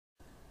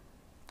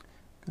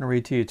going to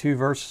read to you two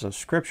verses of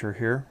Scripture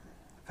here,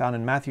 found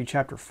in Matthew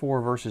chapter 4,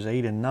 verses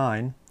 8 and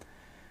 9. It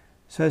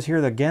says here,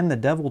 "Again the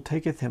devil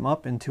taketh him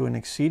up into an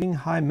exceeding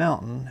high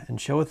mountain, and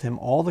showeth him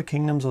all the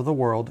kingdoms of the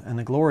world, and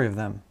the glory of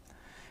them.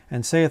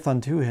 And saith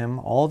unto him,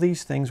 All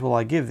these things will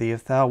I give thee,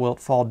 if thou wilt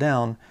fall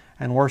down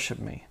and worship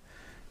me."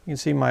 You can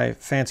see my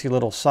fancy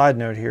little side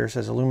note here. It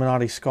says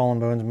Illuminati, Skull and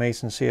Bones,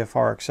 Mason,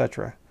 CFR,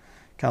 etc.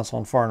 Council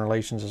on Foreign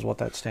Relations is what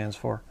that stands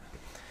for.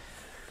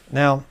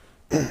 Now,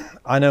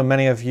 I know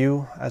many of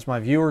you, as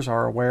my viewers,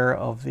 are aware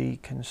of the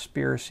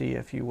conspiracy,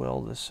 if you will,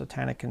 the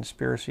satanic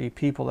conspiracy,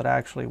 people that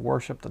actually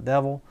worship the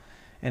devil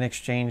in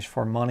exchange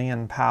for money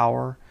and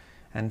power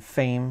and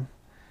fame,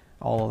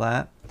 all of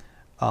that.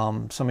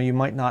 Some of you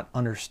might not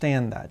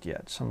understand that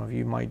yet. Some of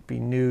you might be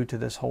new to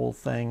this whole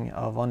thing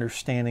of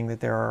understanding that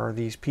there are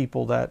these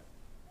people that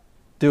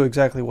do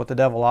exactly what the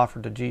devil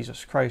offered to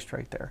Jesus Christ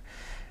right there.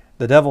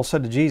 The devil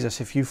said to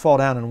Jesus, "If you fall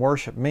down and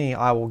worship me,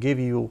 I will give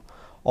you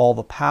all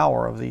the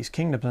power of these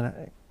kingdoms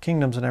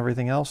and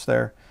everything else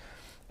there."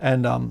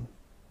 And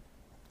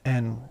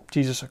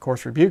Jesus, of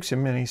course, rebukes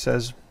him, and he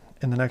says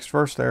in the next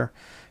verse there,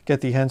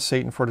 "Get thee hence,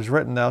 Satan, for it is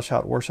written, Thou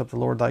shalt worship the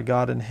Lord thy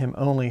God, and him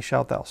only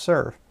shalt thou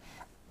serve."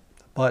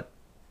 But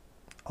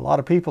a lot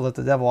of people that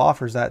the devil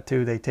offers that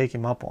to, they take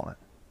him up on it.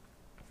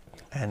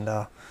 And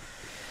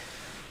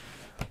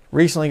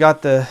recently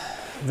got the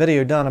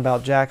video done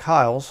about Jack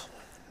Hyles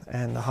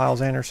and the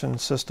Hyles-Anderson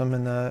system,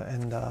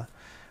 and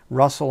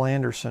Russell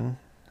Anderson,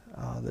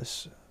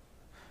 this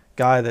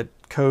guy that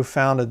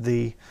co-founded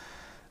the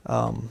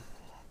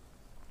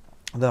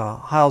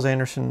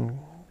Hyles-Anderson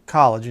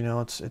College. You know,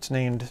 it's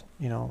named,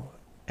 you know,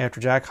 after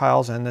Jack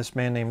Hyles and this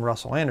man named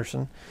Russell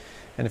Anderson.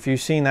 And if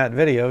you've seen that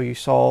video, you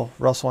saw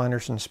Russell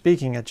Anderson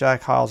speaking at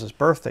Jack Hyles'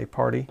 birthday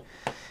party,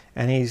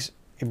 and he's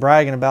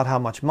bragging about how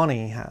much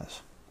money he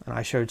has. And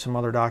I showed some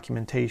other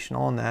documentation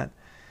on that.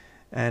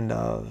 And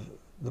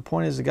the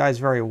point is, the guy's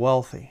very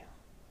wealthy.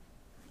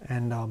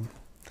 And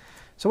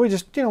so we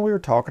just, you know, we were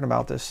talking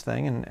about this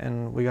thing,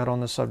 and we got on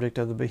the subject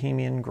of the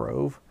Bohemian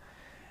Grove.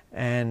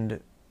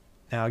 And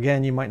now,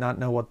 again, you might not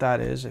know what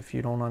that is if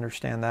you don't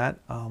understand that.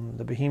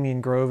 The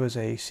Bohemian Grove is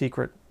a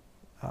secret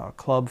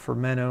club for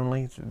men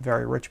only,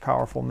 very rich,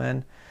 powerful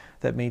men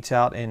that meets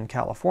out in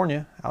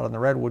California, out in the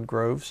redwood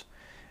groves.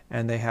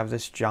 And they have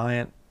this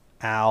giant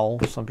owl.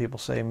 Some people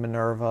say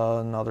Minerva,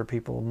 and other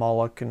people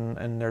Moloch,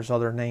 and there's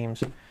other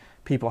names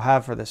people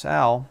have for this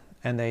owl.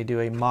 And they do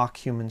a mock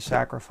human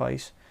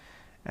sacrifice.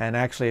 And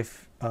actually,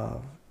 if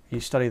you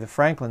study the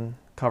Franklin,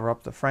 cover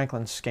up the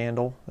Franklin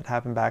scandal that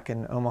happened back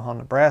in Omaha,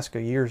 Nebraska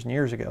years and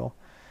years ago,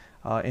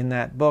 in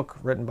that book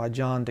written by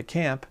John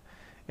DeCamp,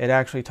 it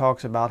actually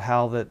talks about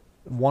how that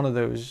one of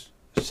those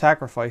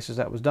sacrifices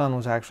that was done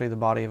was actually the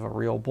body of a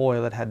real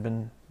boy that had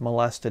been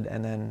molested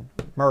and then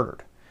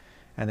murdered.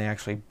 And they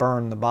actually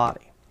burned the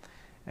body.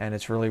 And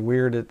it's really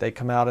weird that they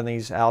come out in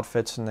these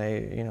outfits, and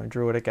they, you know,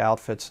 druidic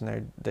outfits,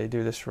 and they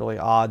do this really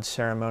odd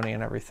ceremony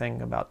and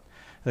everything about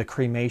the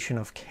cremation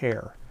of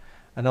care.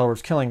 In other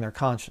words, killing their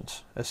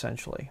conscience,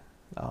 essentially.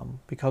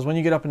 Because when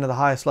you get up into the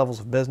highest levels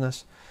of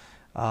business,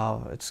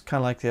 it's kind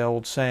of like the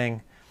old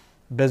saying,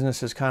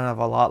 business is kind of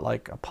a lot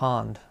like a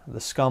pond.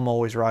 The scum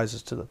always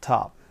rises to the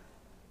top.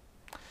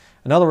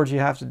 In other words, you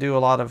have to do a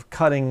lot of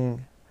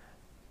cutting,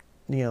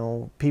 you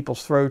know,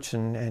 people's throats,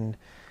 and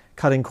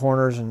cutting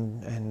corners,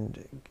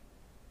 and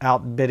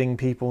outbidding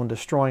people, and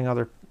destroying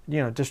other, you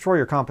know, destroy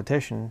your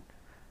competition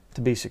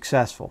to be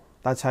successful.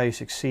 That's how you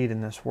succeed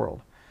in this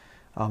world.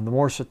 The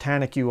more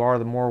satanic you are,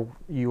 the more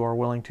you are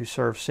willing to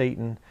serve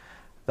Satan,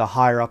 the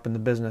higher up in the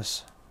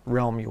business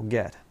realm you'll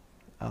get.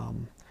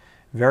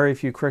 Very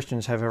few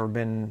Christians have ever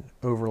been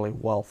overly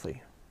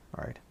wealthy,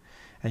 right?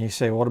 And you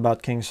say, well, what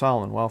about King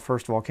Solomon? Well,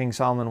 first of all, King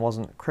Solomon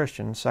wasn't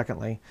Christian.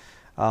 Secondly,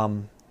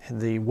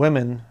 the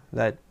women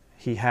that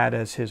he had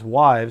as his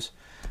wives,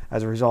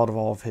 as a result of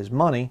all of his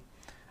money,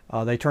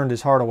 they turned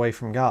his heart away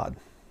from God.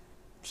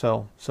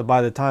 So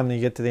by the time you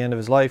get to the end of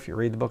his life, you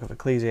read the book of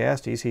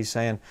Ecclesiastes, he's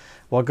saying,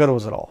 what good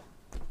was it all?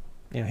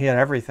 You know, he had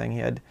everything.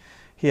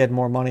 He had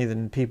more money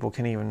than people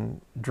can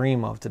even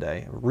dream of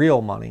today.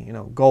 Real money, you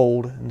know,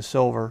 gold and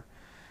silver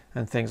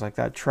and things like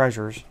that,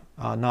 treasures,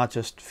 not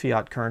just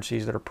fiat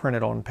currencies that are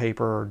printed on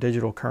paper, or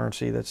digital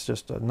currency that's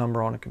just a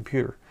number on a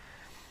computer.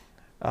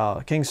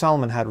 King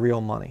Solomon had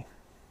real money,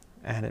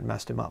 and it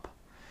messed him up.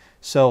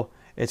 So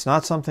it's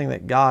not something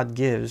that God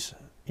gives,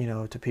 you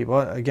know, to people.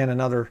 Again,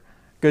 another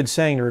good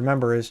saying to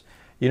remember is,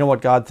 you know what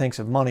God thinks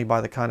of money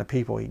by the kind of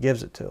people he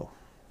gives it to.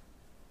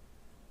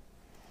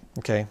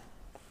 Okay.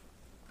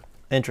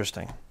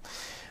 Interesting.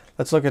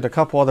 Let's look at a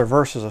couple other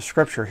verses of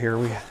Scripture here.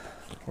 We're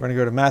going to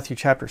go to Matthew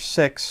chapter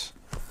 6,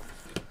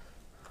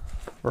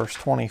 verse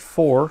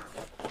 24.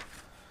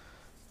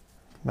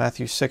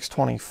 Matthew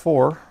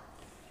 6:24.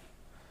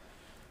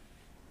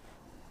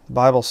 The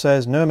Bible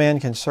says, "No man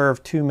can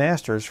serve two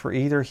masters, for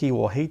either he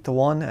will hate the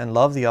one and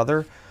love the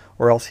other,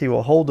 or else he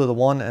will hold to the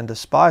one and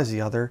despise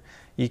the other.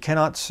 Ye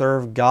cannot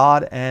serve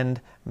God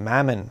and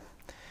mammon."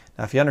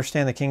 Now, if you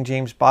understand the King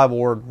James Bible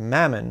word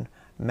mammon,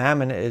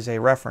 mammon is a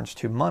reference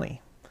to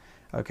money.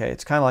 Okay,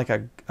 it's kind of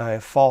like a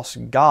false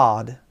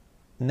god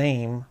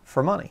name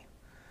for money.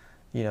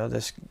 You know,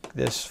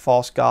 this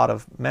false god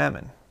of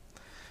mammon.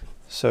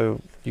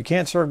 So you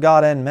can't serve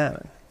God and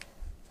mammon.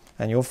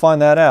 And you'll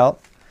find that out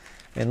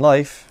in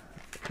life.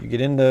 You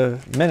get into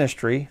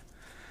ministry,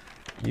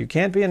 you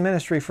can't be in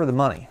ministry for the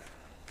money.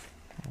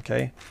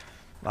 Okay?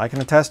 I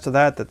can attest to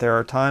that there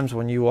are times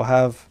when you will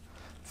have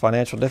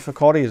financial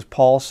difficulty. As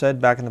Paul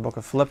said back in the book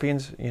of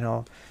Philippians, you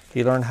know,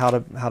 he learned how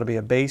to be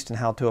abased and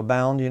how to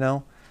abound, you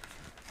know.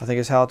 I think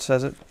is how it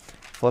says it.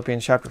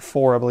 Philippians chapter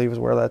 4, I believe, is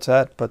where that's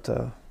at. But,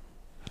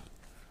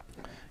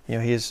 you know,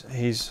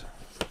 he's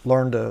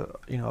learned to,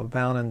 you know,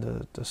 abound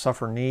and to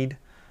suffer need.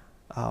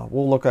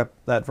 We'll look up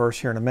that verse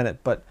here in a minute.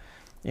 But,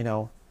 you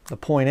know, the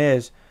point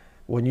is,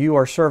 when you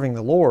are serving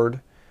the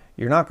Lord,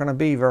 you're not going to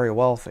be very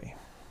wealthy.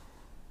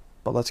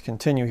 But let's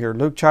continue here.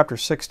 Luke chapter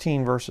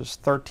 16, verses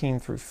 13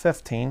 through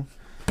 15.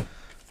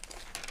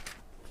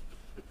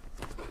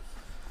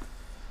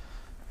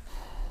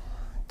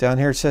 Down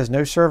here it says,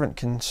 "No servant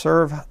can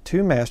serve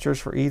two masters,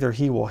 for either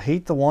he will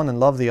hate the one and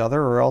love the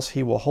other, or else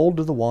he will hold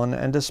to the one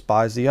and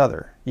despise the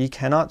other. Ye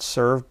cannot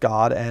serve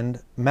God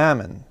and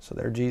mammon." So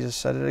there Jesus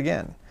said it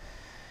again.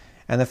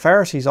 "And the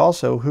Pharisees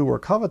also, who were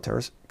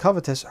covetous,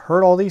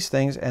 heard all these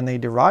things, and they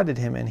derided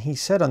him. And he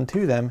said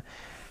unto them,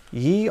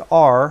 Ye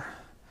are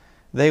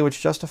they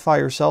which justify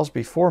yourselves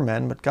before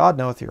men, but God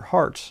knoweth your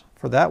hearts.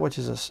 For that which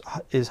is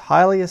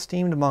highly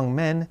esteemed among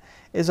men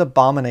is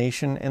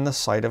abomination in the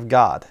sight of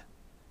God."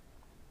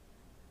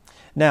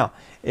 Now,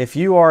 if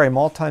you are a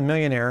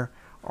multimillionaire,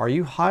 are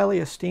you highly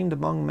esteemed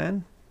among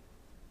men?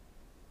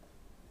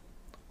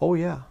 Oh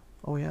yeah,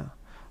 oh yeah.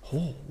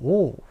 Oh,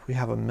 whoa, we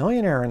have a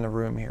millionaire in the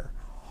room here.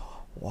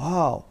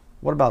 Wow,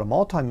 what about a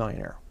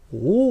multimillionaire?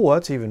 Oh,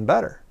 that's even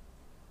better.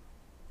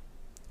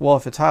 Well,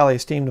 if it's highly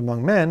esteemed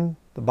among men,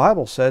 the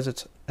Bible says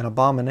it's an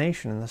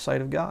abomination in the sight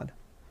of God.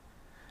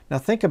 Now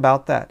think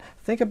about that.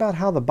 Think about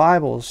how the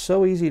Bible is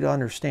so easy to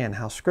understand,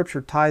 how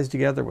Scripture ties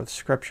together with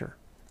Scripture.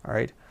 All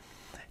right,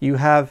 you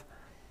have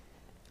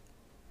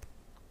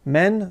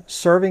men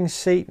serving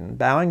Satan,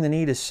 bowing the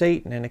knee to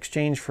Satan in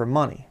exchange for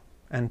money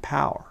and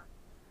power.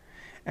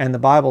 And the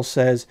Bible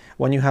says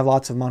when you have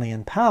lots of money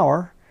and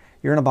power,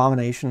 you're an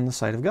abomination in the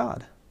sight of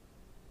God.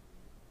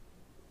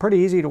 Pretty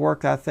easy to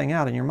work that thing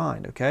out in your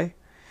mind, okay?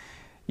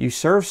 You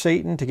serve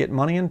Satan to get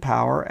money and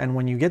power, and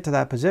when you get to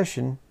that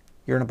position,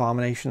 you're an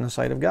abomination in the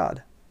sight of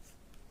God.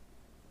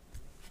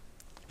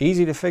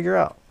 Easy to figure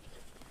out.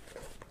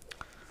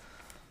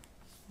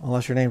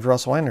 Unless your name's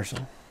Russell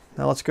Anderson.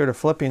 Now let's go to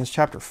Philippians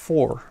chapter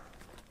 4.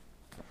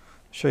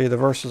 Show you the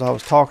verses I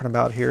was talking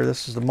about here.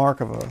 This is the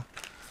mark of a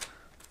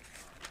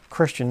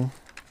Christian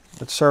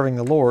that's serving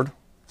the Lord.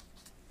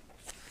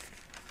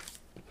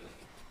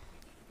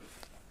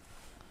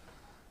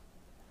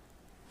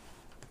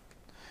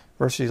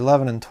 Verses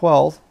 11 and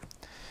 12.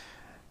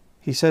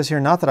 He says here,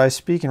 "Not that I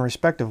speak in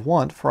respect of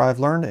want, for I have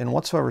learned in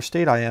whatsoever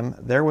state I am,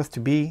 therewith to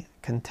be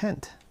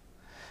content."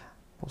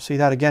 We'll see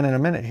that again in a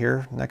minute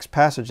here, next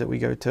passage that we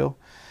go to.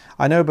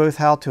 "I know both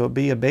how to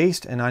be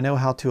abased, and I know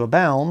how to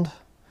abound.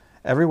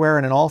 Everywhere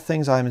and in all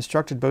things I am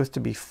instructed both to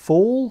be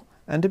full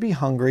and to be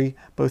hungry,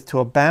 both to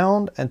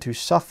abound and to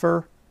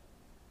suffer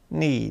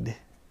need."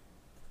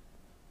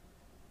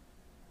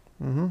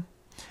 And,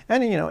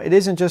 you know, it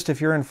isn't just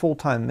if you're in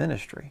full-time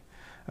ministry.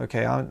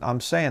 Okay,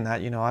 I'm saying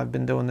that, you know, I've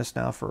been doing this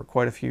now for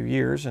quite a few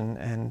years,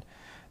 and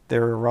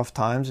there are rough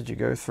times that you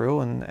go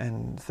through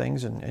and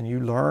things, and you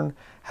learn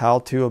how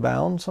to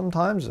abound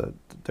sometimes. The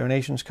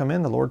donations come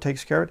in, the Lord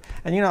takes care of it.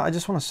 And, you know, I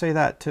just want to say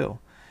that too.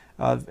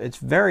 It's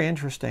very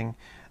interesting.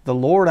 The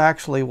Lord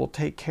actually will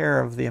take care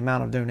of the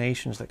amount of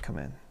donations that come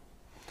in.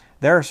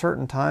 There are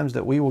certain times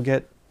that we will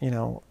get, you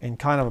know, in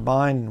kind of a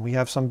bind, and we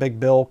have some big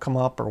bill come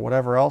up or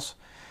whatever else,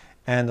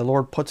 and the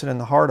Lord puts it in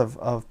the heart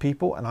of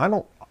people. And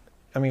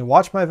I mean,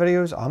 watch my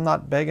videos. I'm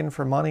not begging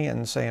for money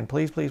and saying,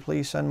 please, please,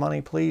 please send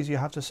money. Please, you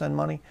have to send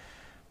money.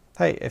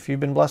 Hey, if you've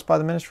been blessed by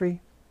the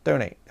ministry,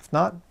 donate. If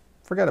not,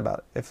 forget about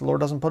it. If the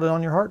Lord doesn't put it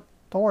on your heart,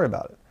 don't worry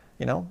about it.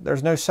 You know,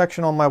 there's no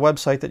section on my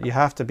website that you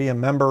have to be a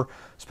member,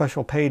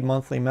 special paid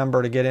monthly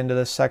member to get into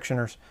this section,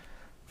 or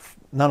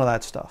none of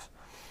that stuff.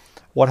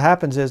 What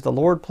happens is the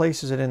Lord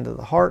places it into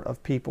the heart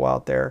of people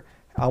out there.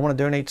 I want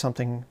to donate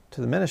something to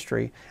the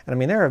ministry. And I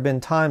mean, there have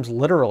been times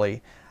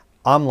literally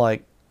I'm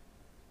like,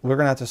 we're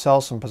going to have to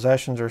sell some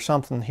possessions or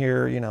something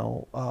here, you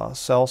know,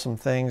 sell some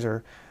things,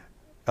 or,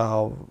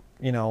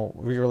 you know,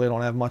 we really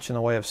don't have much in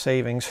the way of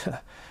savings.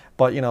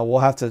 But, you know, we'll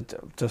have to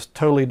just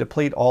totally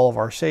deplete all of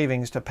our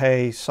savings to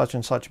pay such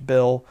and such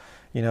bill.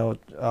 You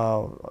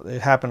know,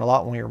 it happened a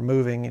lot when we were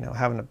moving, you know,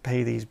 having to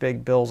pay these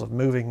big bills of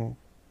moving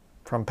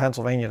from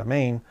Pennsylvania to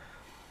Maine.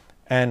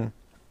 And,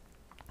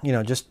 you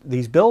know, just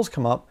these bills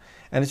come up,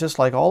 and it's just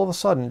like all of a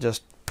sudden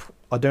just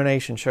a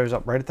donation shows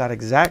up right at that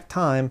exact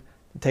time.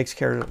 It takes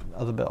care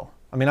of the bill.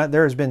 I mean,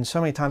 there has been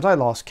so many times, I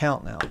lost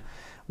count now,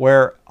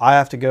 where I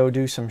have to go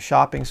do some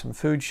shopping, some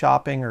food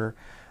shopping or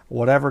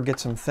whatever, get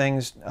some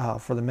things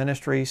for the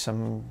ministry,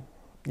 some,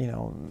 you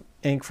know,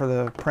 ink for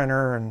the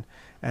printer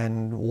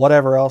and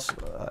whatever else,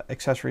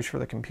 accessories for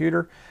the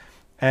computer.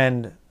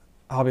 And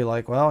I'll be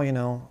like, well,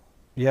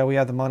 yeah, we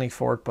have the money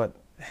for it, but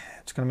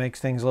it's going to make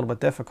things a little bit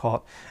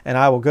difficult. And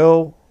I will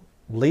go,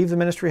 leave the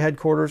ministry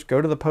headquarters,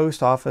 go to the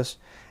post office,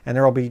 and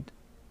there will be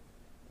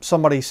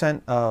somebody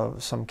sent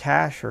some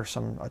cash or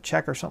a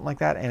check or something like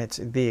that, and it's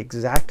the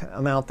exact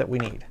amount that we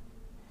need.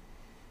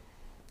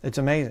 It's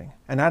amazing.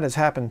 And that has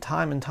happened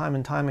time and time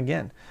and time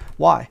again.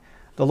 Why?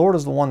 The Lord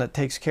is the one that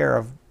takes care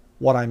of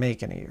what I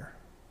make in a year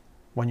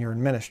when you're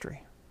in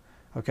ministry.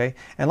 Okay?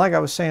 And like I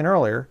was saying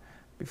earlier,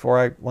 before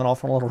I went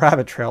off on a little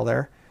rabbit trail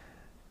there,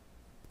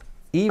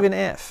 even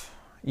if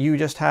you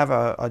just have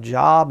a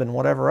job and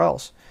whatever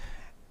else,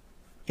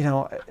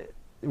 we're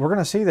going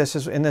to see this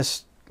in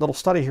this little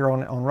study here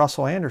on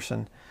Russell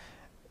Anderson.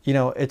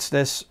 It's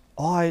this,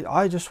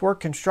 I just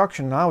worked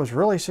construction and I was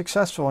really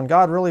successful and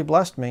God really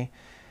blessed me,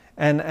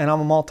 and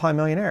I'm a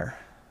multimillionaire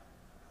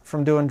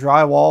from doing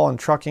drywall and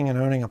trucking and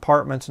owning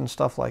apartments and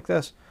stuff like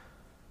this.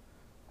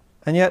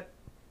 And yet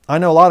I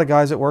know a lot of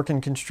guys that work in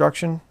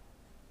construction.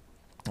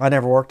 I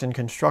never worked in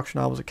construction.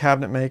 I was a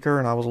cabinet maker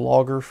and I was a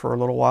logger for a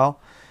little while.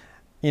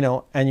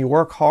 And you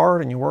work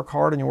hard and you work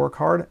hard and you work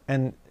hard,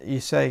 and you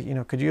say,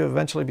 could you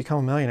eventually become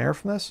a millionaire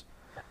from this?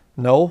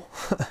 No,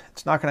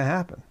 it's not going to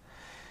happen.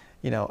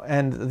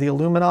 And the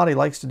Illuminati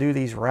likes to do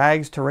these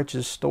rags to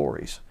riches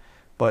stories,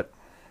 but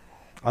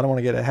I don't want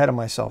to get ahead of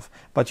myself.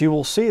 But you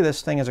will see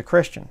this thing as a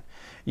Christian.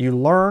 You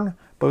learn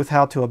both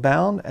how to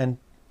abound and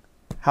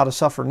how to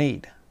suffer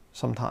need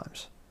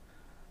sometimes.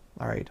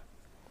 All right.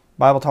 The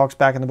Bible talks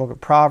back in the book of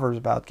Proverbs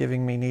about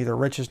giving me neither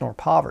riches nor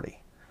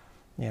poverty.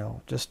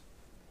 Just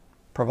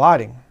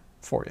providing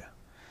for you.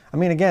 I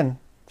mean, again,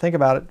 think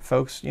about it,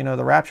 folks.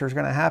 The rapture is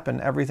going to happen.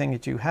 Everything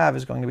that you have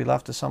is going to be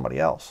left to somebody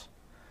else.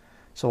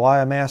 So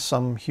why amass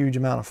some huge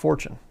amount of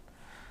fortune?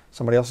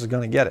 Somebody else is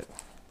going to get it.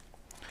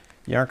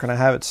 You aren't going to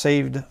have it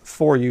saved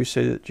for you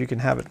so that you can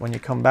have it when you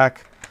come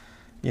back,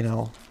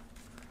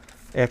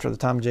 after the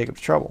time of Jacob's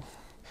trouble.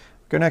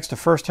 Go next to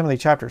 1 Timothy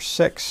chapter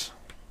 6.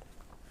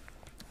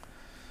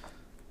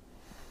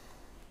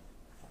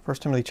 1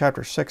 Timothy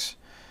chapter 6,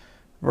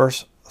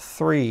 verse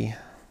 3.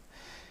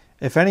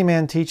 If any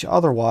man teach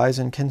otherwise,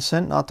 and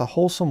consent not to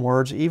wholesome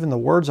words, even the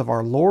words of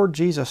our Lord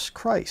Jesus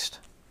Christ.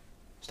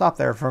 Stop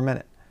there for a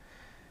minute.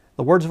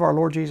 The words of our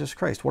Lord Jesus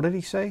Christ. What did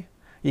he say?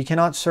 You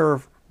cannot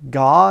serve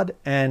God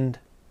and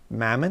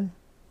mammon.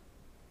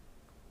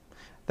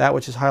 That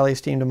which is highly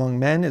esteemed among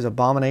men is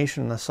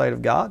abomination in the sight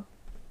of God.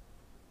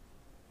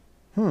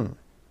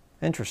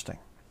 Interesting.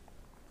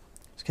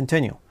 Let's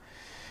continue.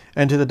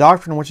 And to the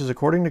doctrine which is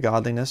according to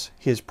godliness,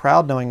 he is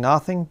proud, knowing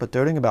nothing, but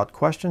doting about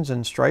questions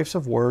and strifes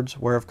of words,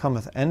 whereof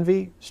cometh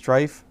envy,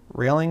 strife,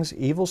 railings,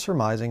 evil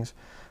surmisings,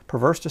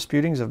 perverse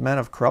disputings of men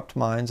of corrupt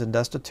minds, and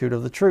destitute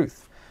of the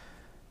truth.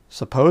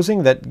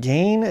 Supposing that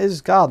gain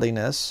is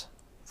godliness,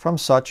 from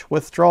such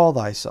withdraw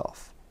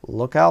thyself.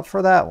 Look out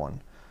for that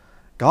one.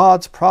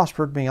 God's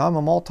prospered me. I'm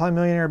a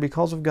multimillionaire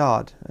because of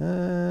God.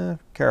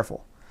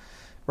 Careful.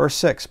 Verse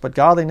 6, but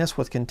godliness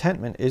with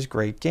contentment is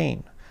great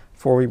gain.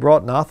 For we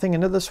brought nothing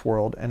into this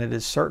world, and it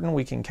is certain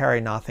we can carry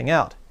nothing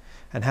out.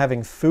 And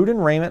having food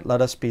and raiment,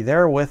 let us be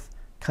therewith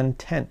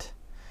content.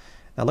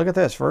 Now look at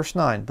this, verse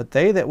 9. But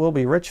they that will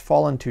be rich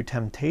fall into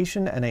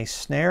temptation and a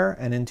snare,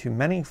 and into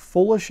many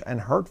foolish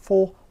and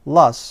hurtful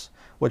lusts,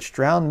 which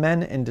drown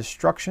men in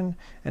destruction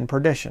and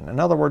perdition. In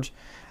other words,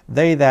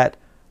 they that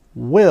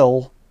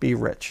will be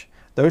rich.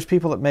 Those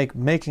people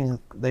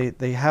that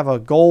they have a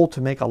goal to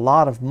make a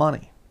lot of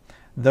money.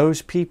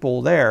 Those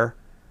people there,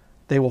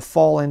 they will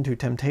fall into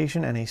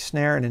temptation and a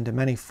snare, and into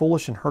many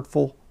foolish and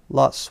hurtful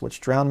lusts,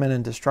 which drown men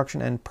in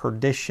destruction and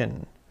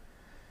perdition.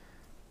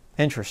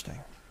 Interesting.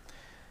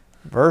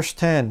 Verse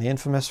 10, the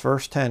infamous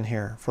verse 10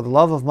 here. For the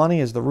love of money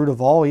is the root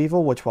of all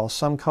evil, which while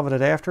some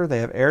coveted after, they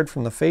have erred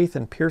from the faith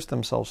and pierced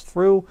themselves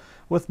through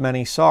with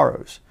many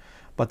sorrows.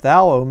 But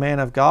thou, O man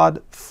of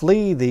God,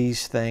 flee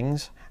these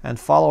things, and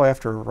follow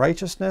after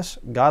righteousness,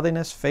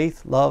 godliness,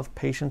 faith, love,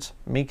 patience,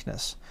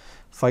 meekness.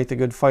 Fight the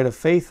good fight of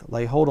faith,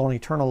 lay hold on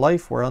eternal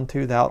life,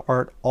 whereunto thou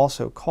art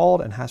also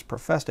called, and hast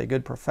professed a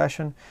good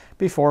profession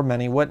before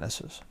many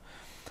witnesses.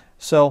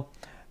 So,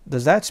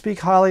 does that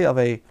speak highly of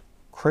a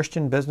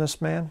Christian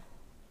businessman?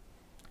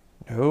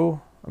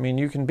 No. I mean,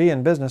 you can be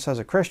in business as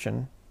a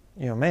Christian,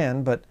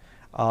 man, but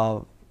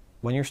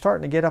when you're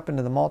starting to get up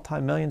into the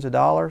multi-millions of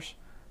dollars,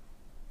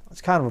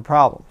 it's kind of a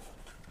problem.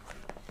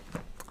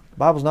 The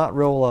Bible's not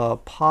real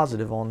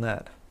positive on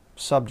that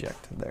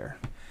subject there.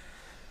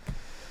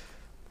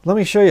 Let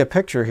me show you a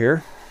picture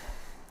here.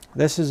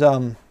 This is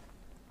the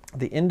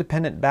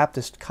Independent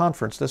Baptist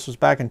Conference. This was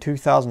back in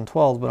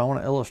 2012, but I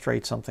want to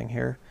illustrate something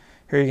here.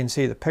 Here you can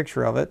see the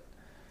picture of it.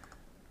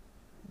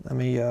 Let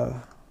me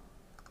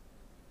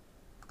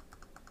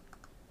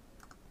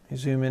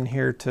zoom in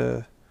here to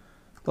a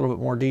little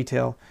bit more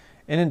detail.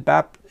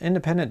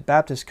 Independent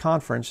Baptist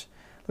Conference.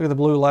 Look at the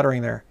blue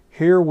lettering there.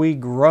 Here we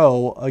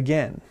grow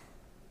again.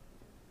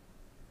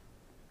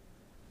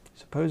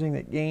 Supposing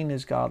that gain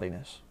is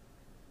godliness.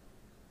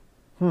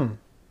 And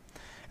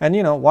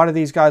why do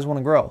these guys want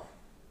to grow?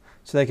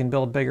 So they can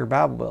build bigger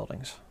Bible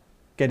buildings,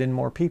 get in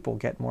more people,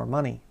 get more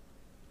money.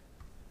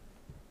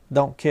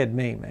 Don't kid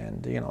me,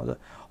 man. You know,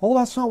 oh,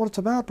 that's not what it's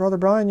about, Brother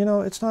Brian. You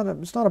know, it's not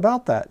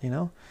about that, you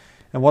know.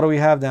 And what do we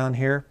have down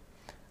here?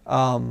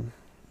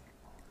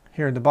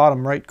 Here in the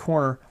bottom right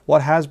corner,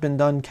 what has been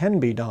done can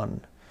be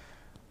done.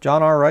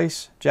 John R.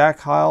 Rice, Jack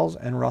Hyles,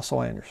 and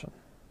Russell Anderson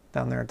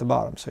down there at the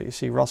bottom. So you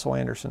see Russell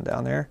Anderson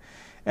down there.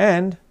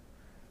 And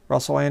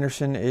Russell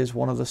Anderson is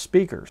one of the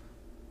speakers.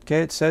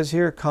 Okay, it says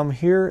here, come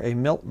here, a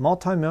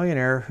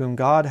multimillionaire whom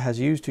God has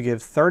used to give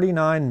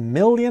 $39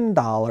 million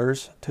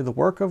to the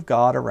work of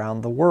God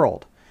around the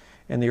world.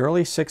 In the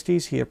early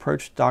 60s, he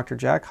approached Dr.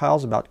 Jack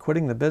Hyles about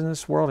quitting the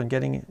business world and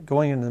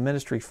going into the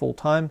ministry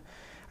full-time.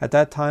 At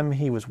that time,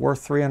 he was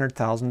worth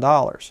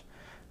 $300,000.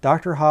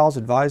 Dr. Hyles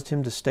advised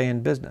him to stay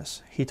in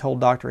business. He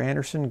told Dr.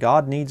 Anderson,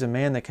 God needs a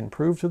man that can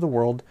prove to the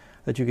world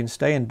that you can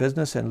stay in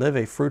business and live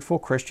a fruitful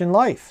Christian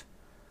life.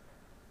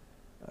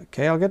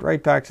 Okay, I'll get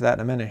right back to that in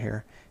a minute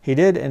here. He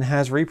did and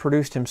has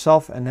reproduced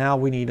himself, and now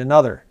we need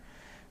another.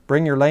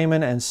 Bring your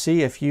layman and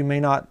see if you may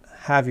not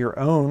have your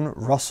own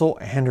Russell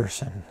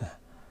Anderson.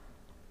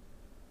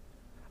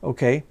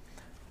 Okay,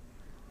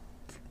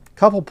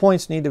 couple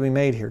points need to be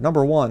made here.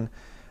 Number one,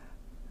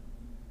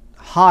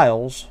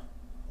 Hyles,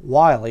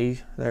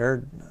 Wiley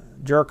there,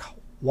 Jerk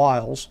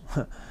Wiles,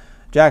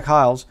 Jack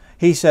Hyles,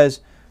 he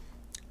says,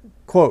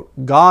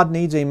 quote, God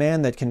needs a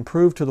man that can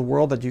prove to the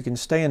world that you can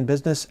stay in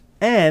business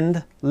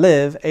and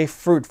live a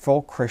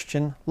fruitful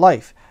Christian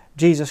life.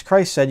 Jesus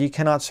Christ said you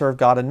cannot serve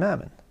God and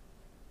mammon.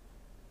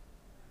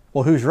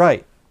 Well, who's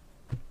right?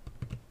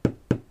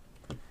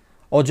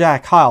 Well,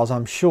 Jack Hyles,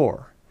 I'm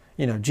sure.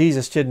 You know,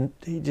 Jesus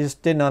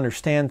just didn't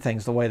understand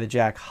things the way that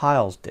Jack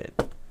Hyles did.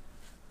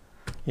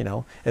 You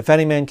know, if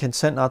any man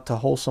consent not to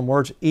wholesome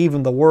words,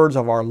 even the words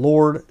of our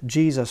Lord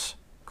Jesus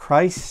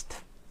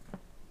Christ,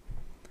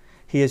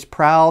 he is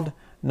proud,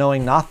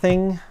 knowing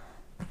nothing,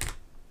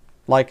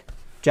 like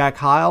Jack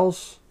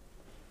Hyles.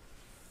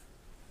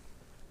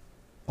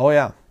 Oh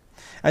yeah.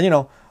 And you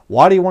know,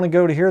 why do you want to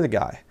go to hear the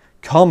guy?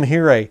 Come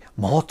hear a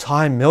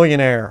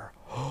multi-millionaire.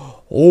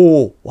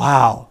 Oh,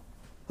 wow.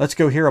 Let's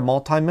go hear a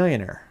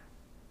multi-millionaire.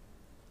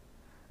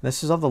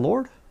 This is of the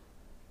Lord?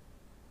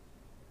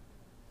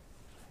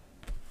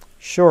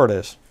 Sure it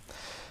is.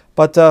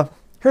 But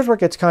here's where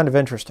it gets kind of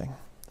interesting.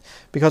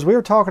 Because we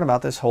were talking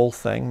about this whole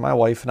thing, my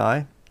wife and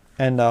I,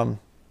 and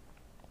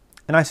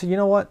I said, you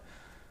know what?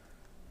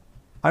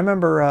 I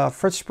remember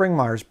Fritz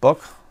Springmeier's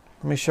book.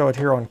 Let me show it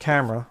here on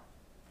camera.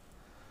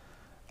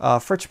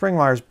 Fritz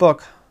Springmeier's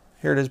book,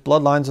 here it is,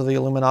 Bloodlines of the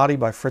Illuminati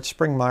by Fritz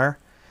Springmeier.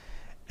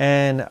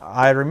 And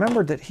I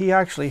remembered that he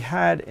actually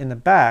had in the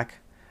back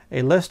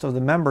a list of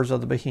the members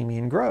of the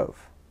Bohemian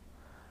Grove.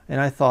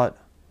 And I thought,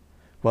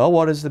 well,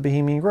 what is the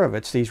Bohemian Grove?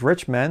 It's these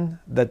rich men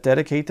that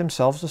dedicate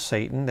themselves to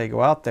Satan. They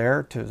go out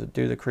there to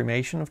do the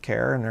cremation of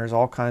care, and there's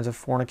all kinds of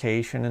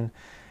fornication and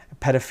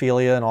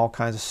pedophilia and all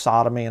kinds of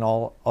sodomy and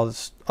all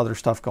this other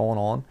stuff going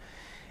on.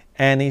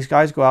 And these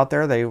guys go out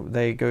there,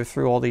 they go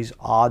through all these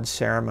odd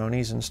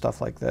ceremonies and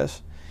stuff like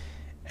this,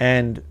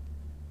 and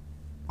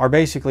are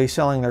basically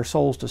selling their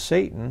souls to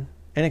Satan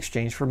in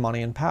exchange for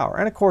money and power.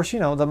 And of course, you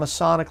know, the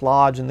Masonic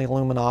Lodge and the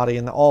Illuminati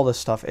and all this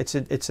stuff, it's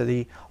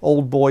the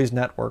old boys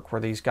network where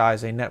these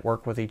guys, they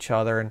network with each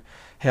other and,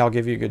 hey, I'll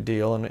give you a good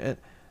deal. And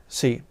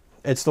see,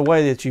 it's the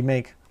way that you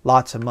make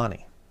lots of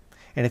money.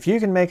 And if you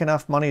can make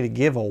enough money to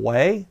give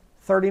away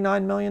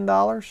 $39 million,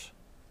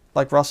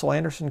 like Russell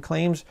Anderson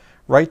claims,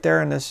 right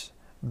there in this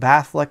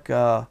Catholic,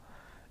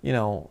 you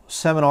know,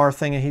 seminar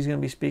thing that he's going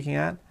to be speaking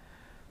at,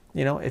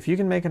 you know, if you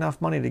can make enough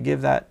money to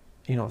give that,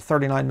 you know,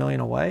 $39 million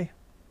away,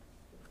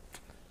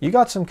 you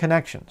got some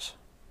connections.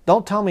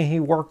 Don't tell me he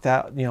worked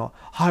that, you know,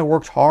 I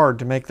worked hard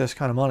to make this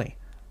kind of money.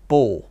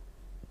 Bull.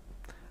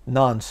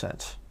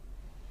 Nonsense.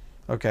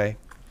 Okay?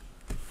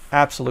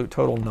 Absolute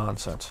total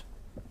nonsense.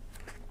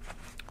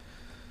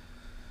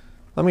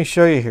 Let me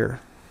show you here.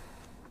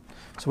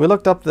 So we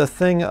looked up the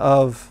thing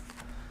of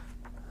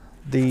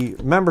the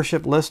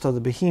membership list of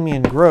the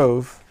Bohemian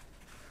Grove.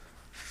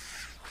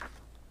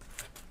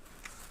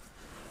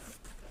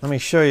 Let me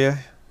show you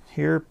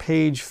here,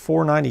 page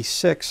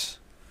 496.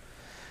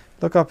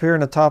 Look up here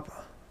in the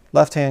top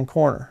left-hand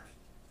corner.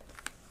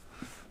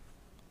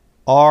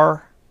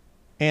 R.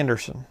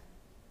 Anderson.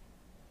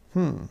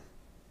 You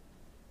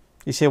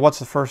say, what's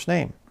the first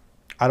name?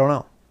 I don't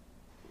know.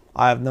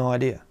 I have no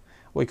idea.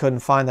 We couldn't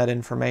find that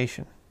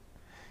information.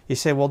 You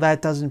say, well,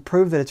 that doesn't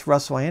prove that it's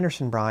Russell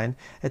Anderson, Brian.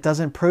 It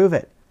doesn't prove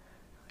it.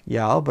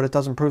 Yeah, but it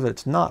doesn't prove that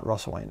it's not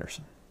Russell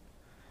Anderson.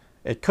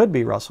 It could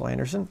be Russell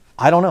Anderson.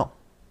 I don't know.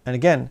 And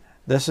again,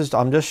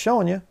 I'm just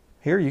showing you.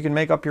 Here, you can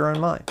make up your own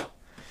mind.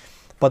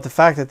 But the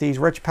fact that these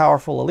rich,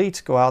 powerful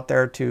elites go out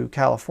there to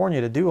California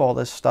to do all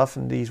this stuff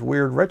and these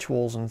weird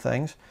rituals and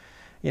things,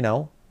 you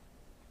know,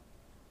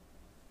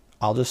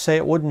 I'll just say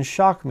it wouldn't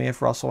shock me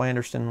if Russell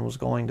Anderson was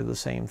going to the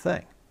same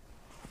thing.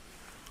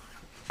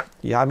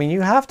 Yeah, I mean,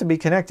 you have to be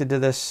connected to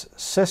this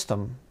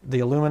system, the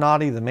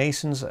Illuminati, the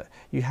Masons.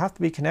 You have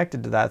to be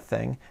connected to that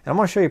thing. And I'm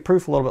going to show you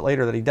proof a little bit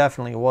later that he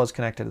definitely was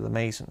connected to the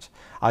Masons.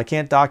 I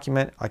can't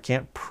document, I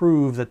can't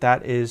prove that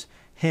that is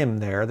him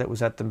there that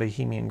was at the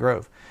Bohemian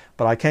Grove.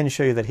 but I can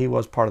show you that he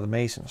was part of the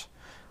Masons.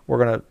 We're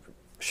going to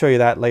show you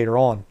that later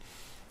on.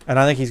 And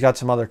I think he's got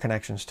some other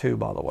connections too,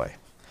 by the way.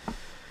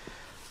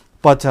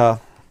 But,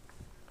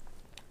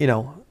 you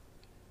know,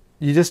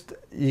 you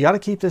got to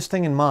keep this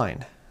thing in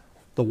mind.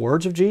 The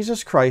words of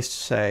Jesus Christ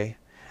say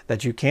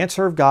that you can't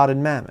serve God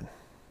and mammon.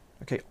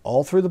 Okay,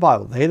 all through the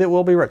Bible. They that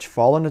will be rich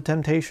fall into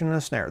temptation and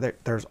a snare.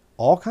 There's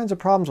all kinds of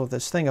problems with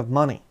this thing of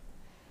money.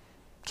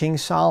 King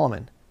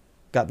Solomon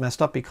got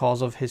messed up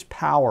because of his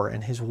power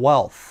and his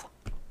wealth.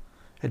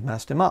 It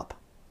messed him up.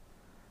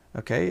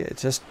 Okay,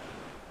 it's just,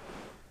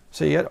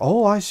 so yet,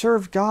 oh, I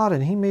served God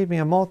and he made me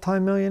a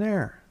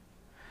multimillionaire.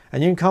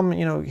 And you can come,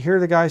 you know, hear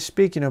the guy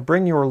speak, you know,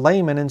 bring your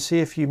layman and see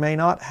if you may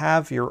not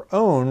have your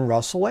own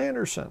Russell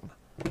Anderson.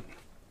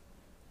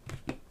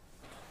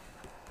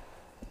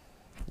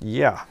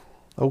 Yeah,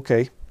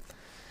 okay.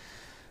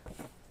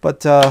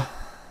 But let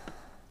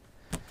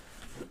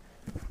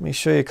me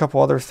show you a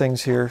couple other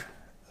things here.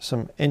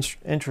 Some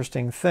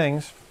interesting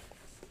things.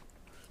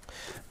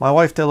 My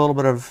wife did a little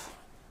bit of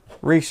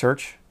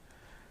research.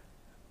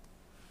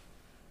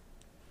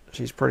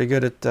 She's pretty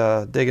good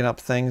at digging up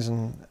things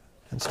and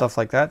stuff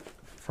like that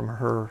from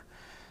her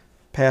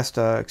past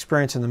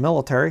experience in the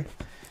military.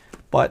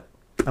 But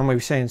I'm going to be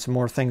saying some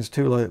more things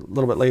too a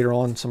little bit later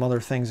on, some other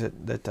things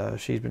that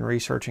she's been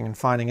researching and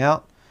finding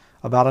out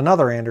about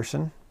another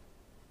Anderson.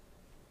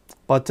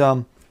 But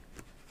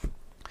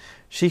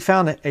she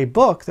found a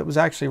book that was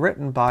actually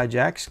written by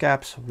Jack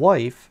Scapp's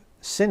wife,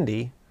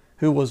 Cindy,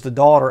 who was the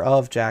daughter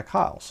of Jack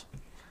Hyles.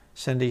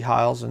 Cindy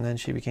Hyles, and then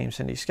she became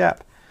Cindy Scapp.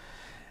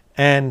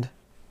 And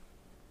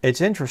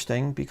it's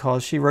interesting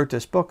because she wrote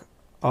this book,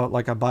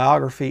 like a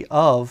biography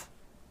of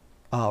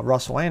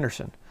Russell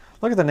Anderson.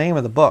 Look at the name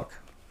of the book.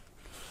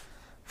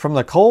 From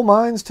the coal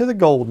mines to the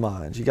gold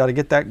mines. You got to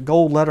get that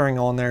gold lettering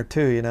on there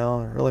too, you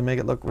know, really make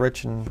it look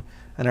rich and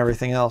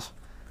everything else.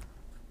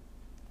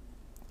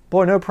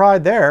 Boy, no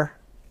pride there,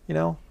 you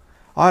know.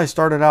 I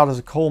started out as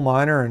a coal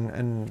miner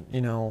and you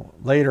know,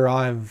 later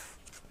I've,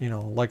 you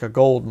know, like a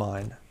gold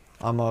mine.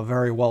 I'm a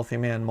very wealthy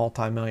man,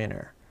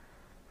 multimillionaire.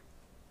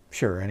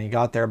 Sure, and he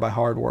got there by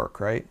hard work,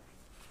 right?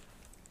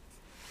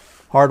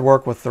 Hard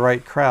work with the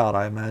right crowd,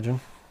 I imagine.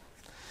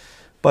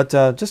 But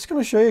just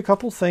going to show you a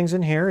couple things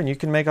in here, and you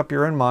can make up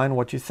your own mind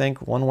what you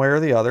think one way or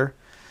the other.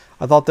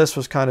 I thought this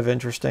was kind of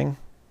interesting.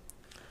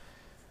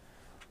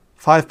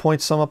 5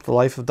 points sum up the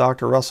life of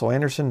Dr. Russell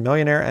Anderson,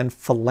 millionaire and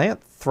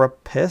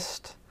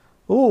philanthropist.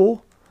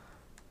 Ooh,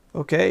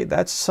 okay,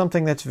 that's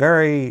something that's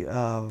very...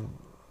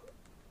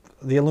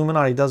 the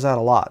Illuminati does that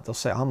a lot. They'll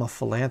say, I'm a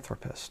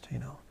philanthropist, you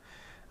know.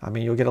 I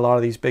mean, you'll get a lot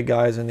of these big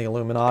guys in the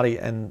Illuminati,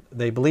 and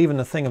they believe in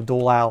the thing of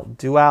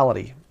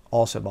duality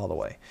also, by the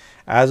way.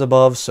 As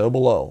above, so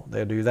below.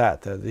 They'll do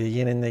that, the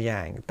yin and the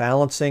yang,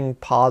 balancing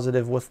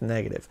positive with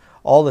negative,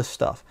 all this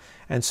stuff.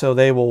 And so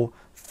they will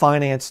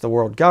finance the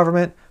world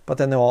government, but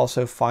then they'll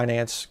also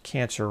finance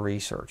cancer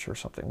research or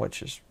something,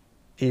 which is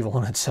evil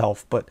in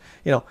itself. But,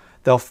 you know,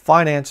 they'll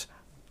finance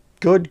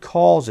good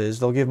causes.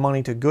 They'll give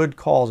money to good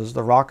causes.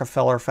 The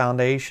Rockefeller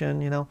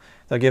Foundation, you know,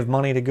 they'll give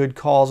money to good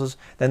causes.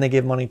 Then they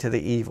give money to the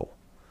evil.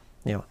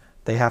 You know,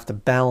 they have to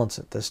balance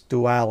it, this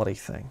duality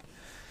thing.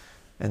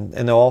 And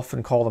they'll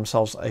often call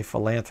themselves a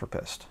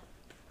philanthropist.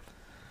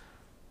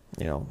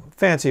 You know,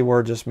 fancy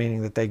word just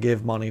meaning that they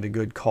give money to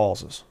good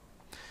causes.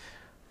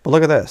 But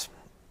look at this.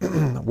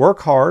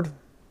 Work hard.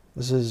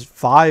 This is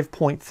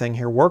 5-point thing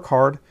here. Work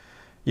hard.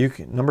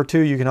 Number 2,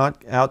 you cannot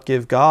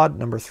outgive God.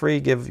 Number 3,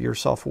 give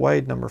yourself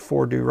away. Number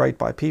 4, do right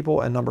by people.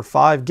 And number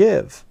 5,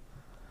 give.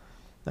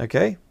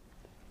 Okay?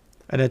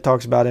 And it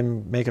talks about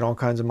him making all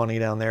kinds of money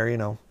down there, you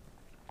know.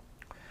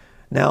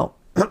 Now,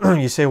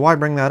 you say, why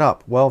bring that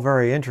up? Well,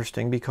 very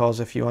interesting, because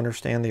if you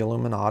understand the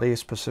Illuminati,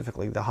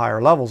 specifically the higher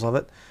levels of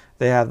it,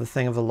 they have the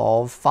thing of the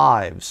law of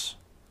fives.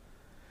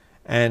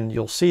 And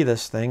you'll see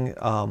this thing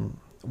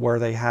where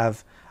they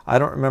have, I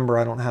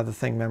don't have the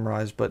thing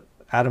memorized, but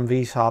Adam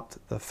Weishaupt,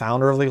 the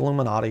founder of the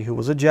Illuminati, who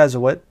was a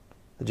Jesuit.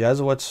 The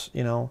Jesuits,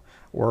 you know,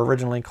 were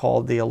originally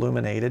called the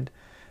Illuminated,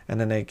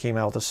 and then they came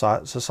out with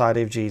the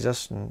Society of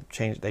Jesus, and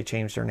they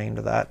changed their name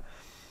to that.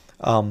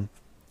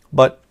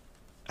 But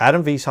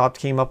Adam Weishaupt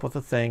came up with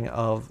a thing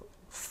of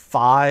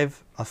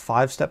a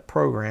 5-step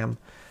program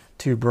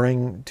to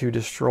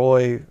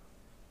destroy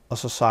a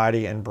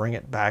society and bring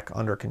it back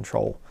under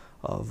control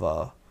of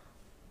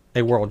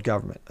a world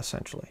government,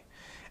 essentially.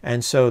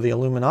 And so the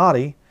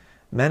Illuminati,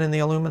 men in the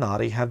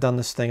Illuminati, have done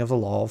this thing of the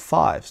law of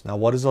fives. Now,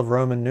 what is a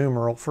Roman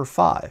numeral for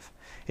 5?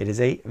 It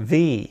is a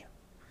V.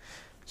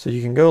 So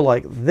you can go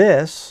like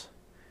this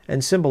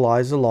and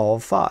symbolize the law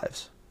of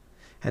fives.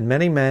 And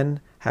many men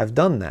have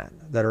done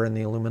that are in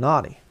the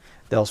Illuminati.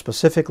 They'll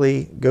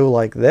specifically go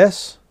like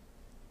this,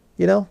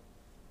 you know.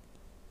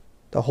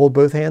 They'll hold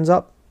both hands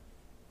up.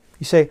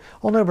 You say,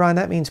 oh no, Brian,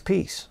 that means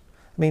peace.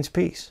 It means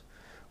peace.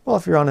 Well,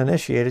 if you're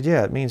uninitiated,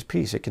 yeah, it means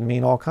peace. It can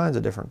mean all kinds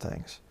of different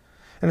things.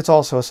 And it's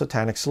also a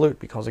satanic salute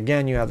because,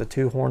 again, you have the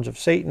 2 horns of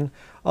Satan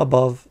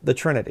above the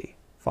Trinity.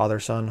 Father,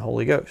 Son,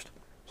 Holy Ghost.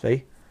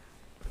 See?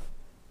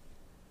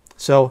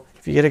 So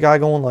if you get a guy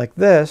going like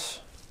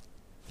this,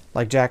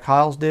 like Jack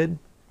Hyles did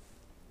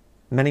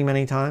many,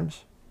 many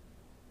times?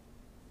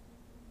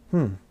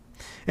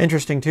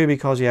 Interesting too,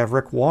 because you have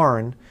Rick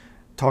Warren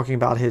talking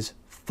about his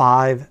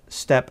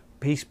 5-step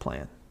peace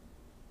plan.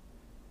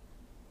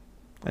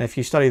 And if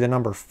you study the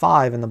number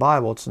 5 in the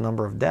Bible, it's the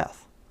number of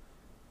death.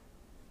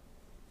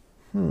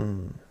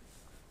 And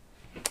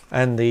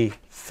the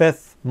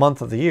 5th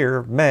month of the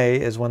year, May,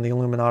 is when the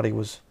Illuminati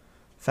was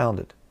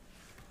founded.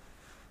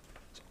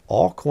 It's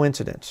all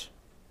coincidence.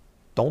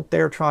 Don't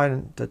dare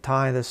try to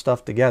tie this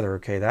stuff together,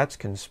 okay? That's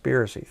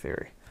conspiracy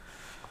theory.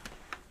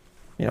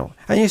 You know,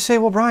 and you say,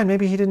 well, Brian,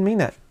 maybe he didn't mean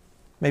that.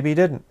 Maybe he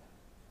didn't.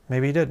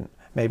 Maybe he didn't.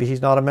 Maybe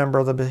he's not a member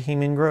of the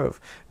Bohemian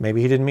Grove.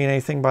 Maybe he didn't mean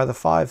anything by the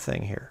 5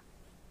 thing here.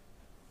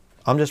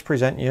 I'm just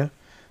presenting you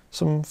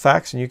some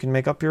facts, and you can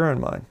make up your own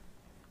mind.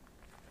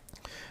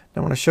 Now, I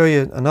want to show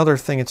you another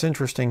thing that's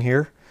interesting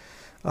here.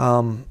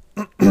 I'll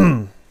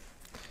go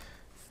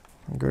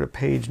to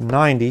page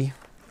 90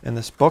 in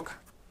this book.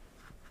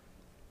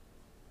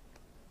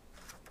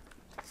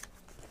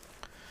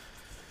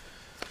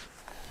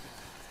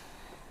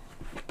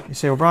 You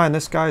say, well, Brian,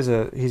 this guy's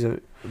he's a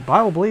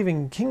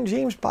Bible-believing, King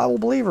James Bible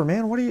believer,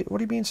 man. What are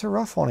you being so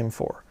rough on him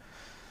for?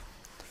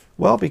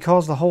 Well,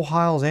 because the whole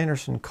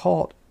Hyles-Anderson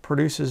cult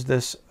produces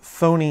this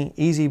phony,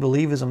 easy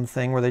believism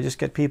thing where they just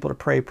get people to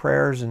pray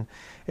prayers, and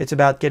it's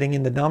about getting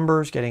in the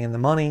numbers, getting in the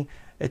money.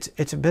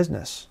 It's a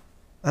business.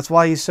 That's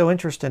why he's so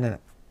interested in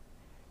it.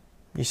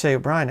 You say,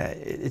 well, Brian,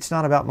 it's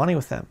not about money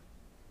with them.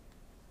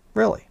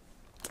 Really?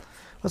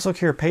 Let's look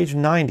here, page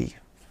 90.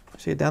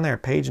 See it down there,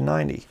 page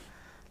 90.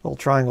 Little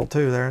triangle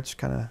too there, it's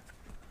kind of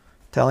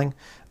telling.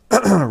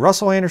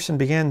 Russell Anderson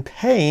began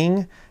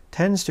paying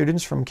 10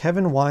 students from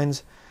Kevin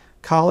Wine's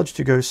college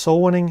to go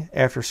soul winning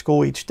after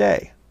school each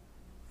day.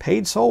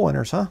 Paid soul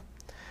winners, huh?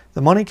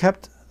 The money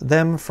kept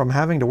them from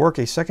having to work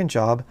a second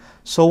job.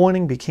 Soul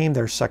winning became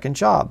their second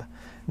job.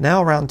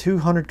 Now around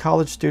 200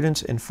 college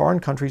students in foreign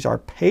countries are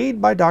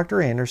paid by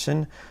Dr.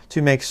 Anderson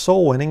to make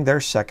soul winning their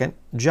second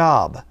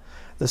job.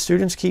 The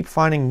students keep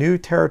finding new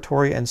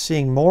territory and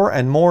seeing more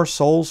and more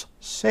souls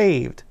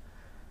saved.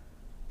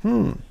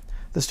 The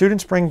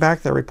students bring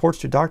back their reports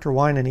to Dr.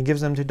 Wine, and he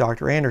gives them to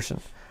Dr. Anderson.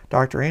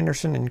 Dr.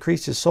 Anderson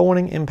increased his soul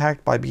winning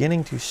impact by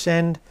beginning to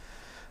send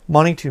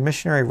money to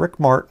missionary Rick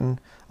Martin,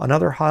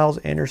 another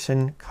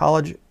Hyles-Anderson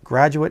college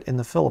graduate in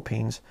the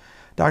Philippines.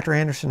 Dr.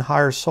 Anderson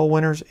hires soul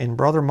winners in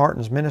Brother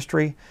Martin's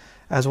ministry,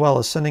 as well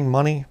as sending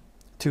money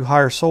to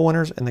hire soul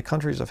winners in the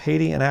countries of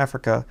Haiti and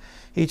Africa.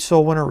 Each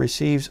soul winner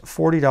receives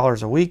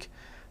 $40 a week,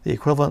 the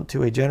equivalent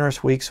to a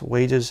generous week's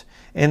wages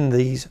in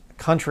these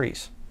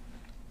countries.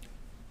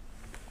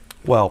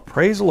 Well,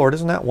 praise the Lord.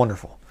 Isn't that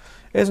wonderful?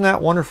 Isn't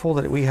that wonderful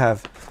that we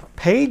have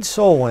paid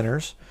soul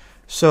winners?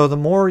 So the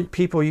more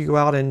people you go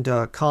out and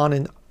con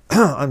and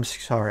I'm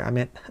sorry,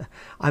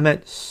 I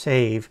meant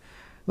save.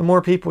 The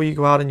more people you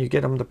go out and you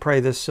get them to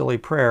pray this silly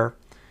prayer,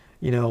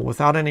 you know,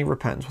 without any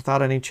repentance,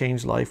 without any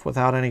changed life,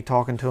 without any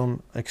talking to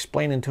them,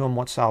 explaining to them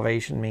what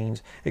salvation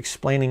means,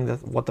 explaining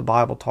what the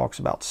Bible talks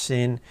about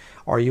sin.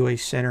 Are you a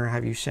sinner?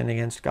 Have you sinned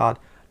against God?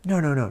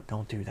 No,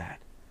 don't do that.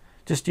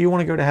 Just, do you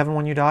want to go to heaven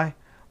when you die?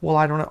 Well,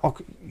 I don't know.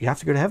 Okay, you have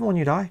to go to heaven when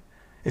you die.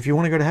 If you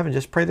want to go to heaven,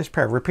 just pray this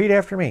prayer. Repeat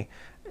after me.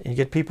 And you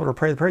get people to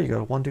pray the prayer. You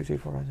go 1, 2, 3,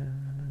 4, 5,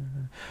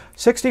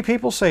 6, 60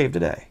 people saved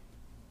today.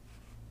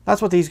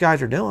 That's what these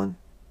guys are doing.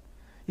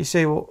 You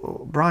say,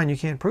 well, Brian, you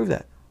can't prove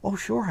that. Oh,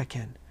 sure I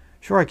can.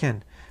 Sure I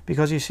can.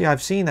 Because you see,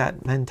 I've seen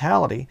that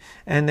mentality.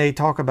 And they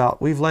talk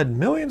about, we've led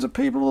millions of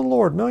people to the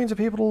Lord. Millions of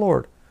people to the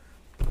Lord.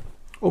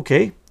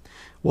 Okay.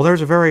 Well,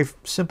 there's a very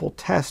simple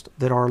test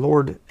that our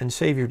Lord and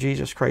Savior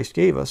Jesus Christ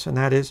gave us. And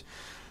that is,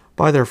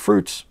 by their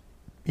fruits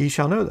ye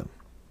shall know them.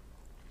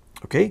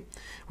 Okay?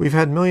 We've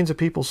had millions of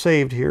people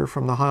saved here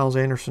from the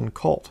Hyles-Anderson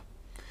cult.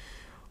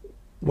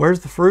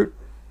 Where's the fruit?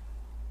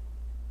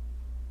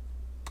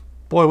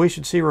 Boy, we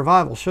should see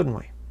revival, shouldn't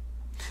we?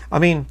 I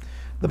mean,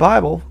 the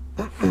Bible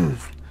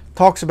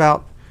talks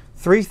about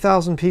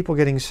 3,000 people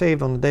getting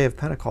saved on the day of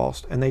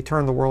Pentecost, and they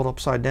turned the world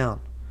upside down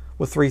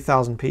with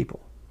 3,000 people.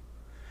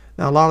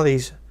 Now, a lot of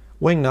these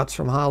wingnuts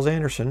from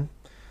Hyles-Anderson,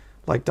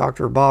 like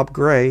Dr. Bob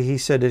Gray, he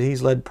said that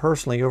he's led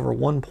personally over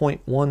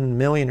 1.1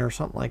 million or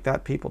something like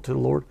that people to the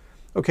Lord.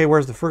 Okay,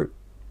 where's the fruit?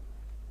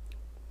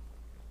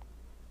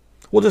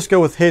 We'll just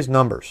go with his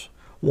numbers.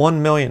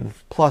 1 million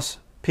plus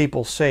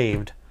people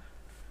saved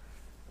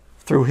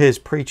through his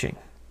preaching.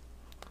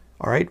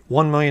 All right,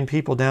 1 million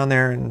people down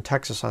there in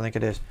Texas, I think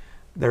it is,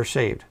 they're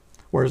saved.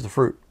 Where's the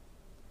fruit?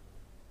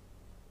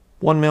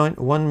 1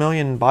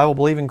 million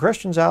Bible-believing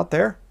Christians out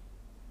there.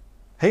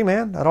 Hey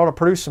man, that ought to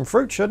produce some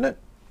fruit, shouldn't it?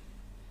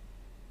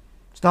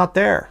 It's not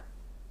there.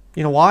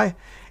 You know why?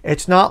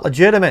 It's not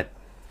legitimate.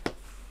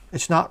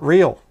 It's not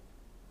real.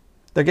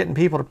 They're getting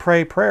people to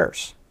pray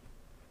prayers.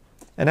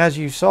 And as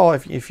you saw,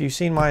 if you've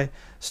seen my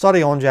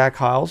study on Jack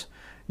Hyles,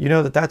 you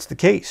know that that's the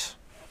case.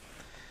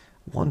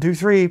 1, 2,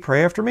 3,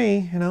 pray after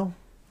me, you know.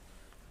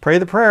 Pray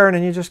the prayer, and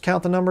then you just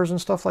count the numbers and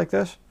stuff like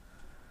this.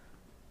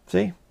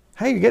 See?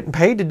 Hey, you're getting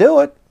paid to do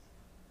it.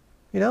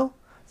 You know?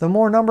 The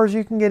more numbers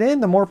you can get in,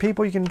 the more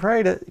people you can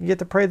pray to get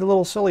to pray the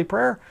little silly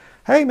prayer.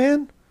 hey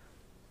man,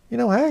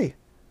 hey,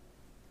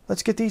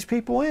 let's get these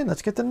people in.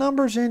 Let's get the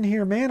numbers in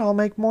here, man. I'll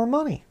make more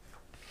money.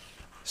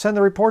 Send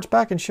the reports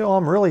back and show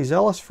I'm really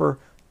zealous for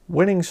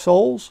winning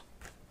souls.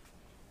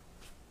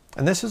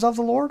 And this is of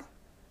the Lord.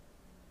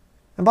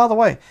 And by the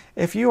way,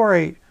 if you are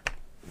a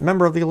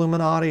member of the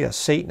Illuminati, a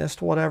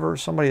Satanist, whatever,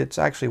 somebody that's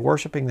actually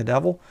worshiping the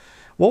devil,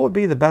 what would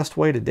be the best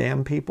way to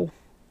damn people?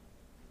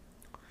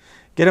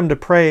 Get them to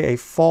pray a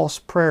false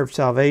prayer of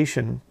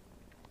salvation,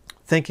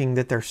 thinking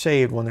that they're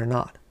saved when they're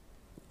not.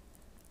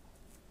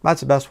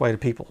 That's the best way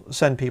to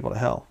send people to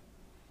hell.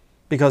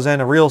 Because then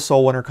a real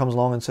soul winner comes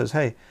along and says,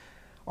 hey,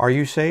 are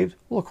you saved?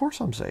 Well, of course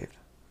I'm saved.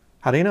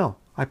 How do you know?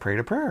 I prayed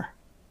a prayer.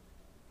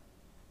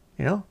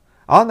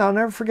 I'll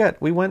never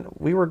forget. We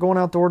were going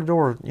out door to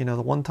door.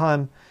 The one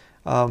time,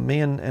 me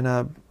and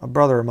a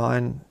brother of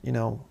mine,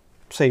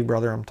 saved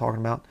brother I'm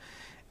talking about,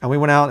 and we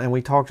went out and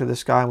we talked to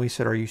this guy and we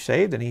said, are you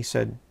saved? And he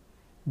said,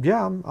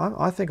 yeah,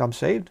 I think I'm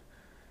saved.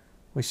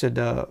 We said,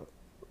 well,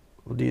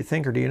 do you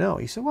think or do you know?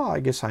 He said, well, I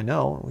guess I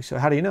know. And we said,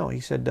 how do you know? He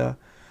said,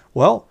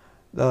 well,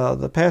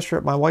 the pastor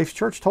at my wife's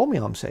church told me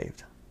I'm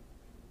saved.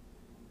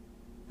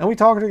 And we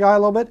talked to the guy a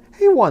little bit.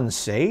 He wasn't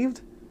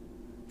saved.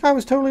 The guy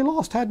was totally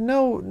lost, had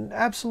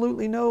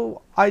absolutely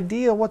no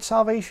idea what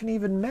salvation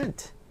even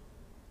meant.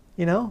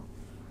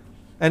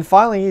 And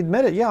finally he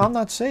admitted, yeah, I'm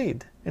not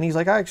saved. And he's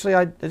like, actually,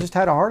 I just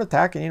had a heart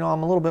attack and,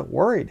 I'm a little bit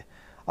worried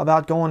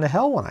about going to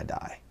hell when I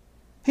die.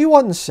 He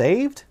wasn't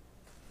saved.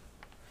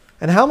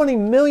 And how many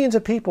millions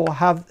of people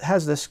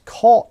has this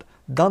cult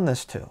done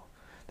this to?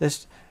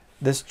 This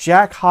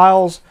Jack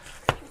Hyles,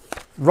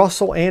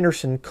 Russell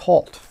Anderson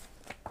cult.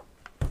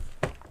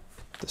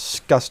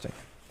 Disgusting.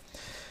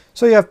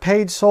 So you have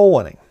paid soul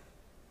winning.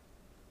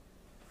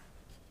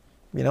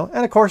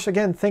 And of course,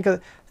 again, think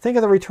of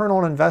the return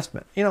on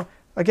investment.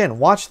 Again,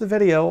 watch the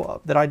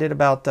video that I did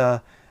about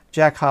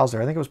Jack Hyles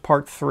there. I think it was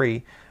part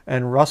 3.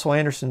 And Russell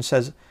Anderson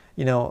says,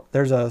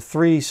 there's a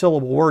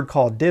 3-syllable word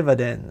called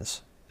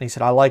dividends. And he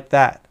said, I like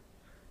that.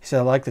 He said,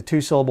 I like the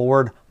 2-syllable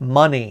word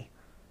money.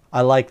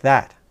 I like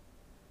that.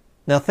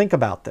 Now think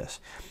about this.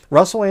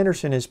 Russell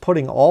Anderson is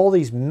putting all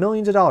these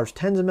millions of dollars,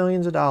 tens of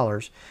millions of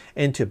dollars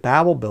into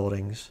Bible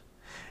buildings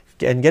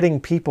and getting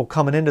people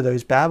coming into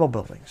those Bible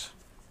buildings.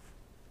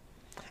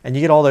 And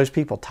you get all those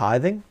people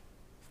tithing.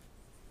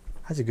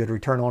 That's a good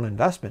return on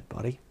investment,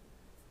 buddy.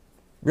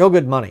 Real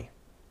good money.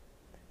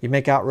 You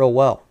make out real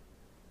well.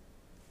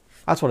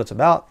 That's what it's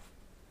about.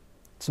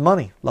 It's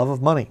money, love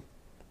of money.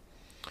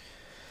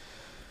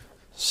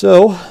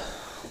 So,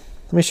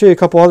 let me show you a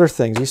couple other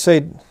things. You say,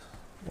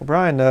 well,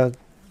 Brian, do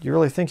you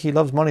really think he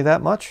loves money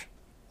that much?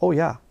 Oh,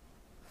 yeah.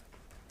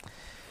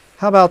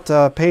 How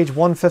about page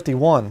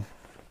 151?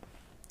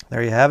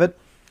 There you have it.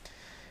 It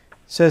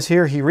says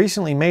here, he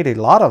recently made a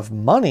lot of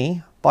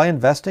money by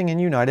investing in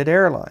United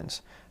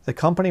Airlines. The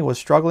company was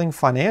struggling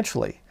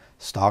financially.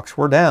 Stocks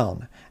were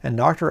down, and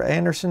Dr.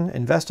 Anderson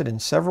invested in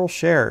several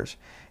shares.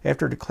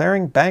 After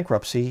declaring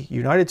bankruptcy,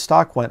 United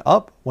stock went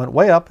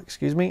way up,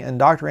 and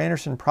Dr.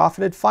 Anderson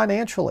profited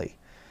financially.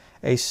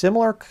 A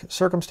similar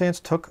circumstance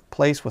took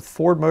place with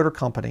Ford Motor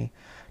Company.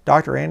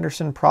 Dr.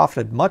 Anderson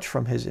profited much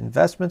from his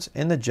investments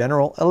in the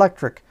General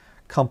Electric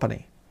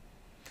Company.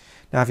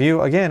 Now, if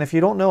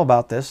you don't know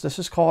about this, this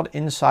is called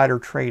insider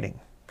trading.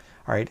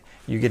 All right,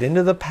 you get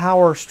into the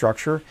power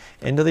structure,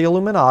 into the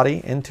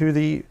Illuminati, into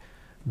the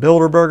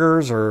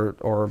Bilderbergers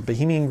or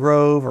Bohemian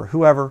Grove or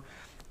whoever,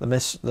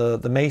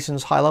 the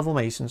Masons, high-level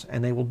Masons,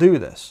 and they will do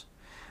this.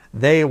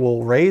 They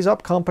will raise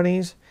up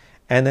companies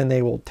and then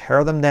they will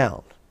tear them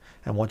down.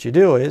 And what you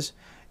do is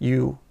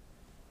you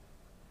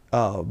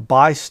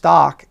buy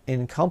stock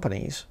in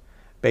companies,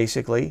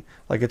 basically,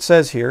 like it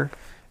says here.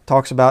 It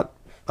talks about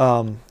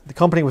the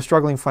company was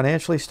struggling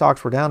financially,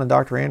 stocks were down, and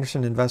Dr.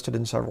 Anderson invested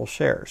in several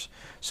shares.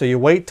 So you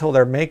wait till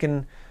they're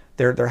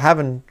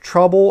having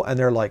trouble, and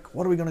they're like,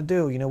 what are we going to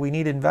do? We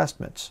need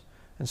investments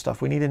and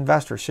stuff. We need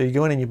investors. So you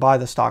go in and you buy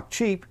the stock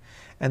cheap,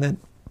 and then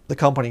the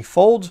company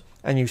folds,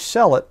 and you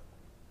sell it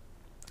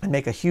and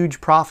make a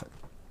huge profit,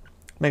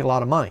 make a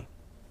lot of money.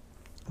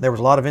 There was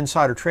a lot of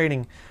insider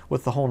trading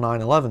with the whole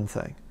 9/11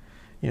 thing.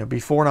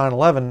 Before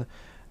 9/11,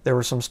 there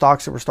were some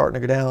stocks that were starting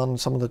to go down.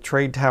 Some of the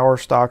trade tower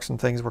stocks and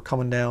things were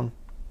coming down.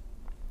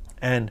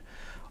 And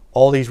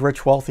all these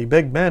rich, wealthy,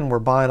 big men were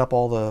buying up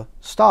all the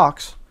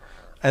stocks.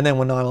 And then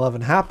when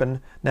 9/11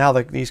 happened, now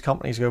these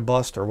companies go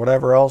bust or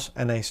whatever else,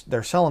 and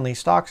they're selling these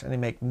stocks and they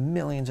make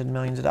millions and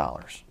millions of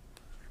dollars.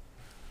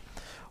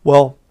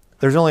 Well,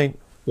 there's only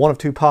one of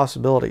two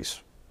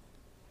possibilities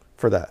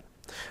for that.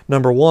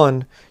 Number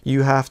one,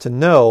 you have to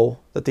know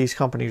that these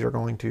companies are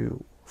going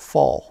to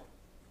fall.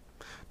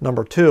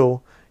 Number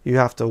two, you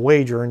have to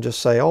wager and just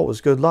say, oh, it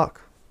was good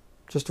luck.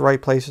 Just the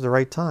right place at the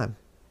right time.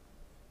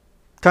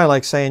 Kind of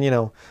like saying,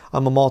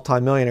 I'm a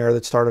multimillionaire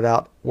that started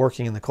out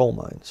working in the coal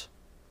mines.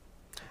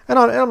 And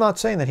I'm not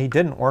saying that he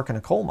didn't work in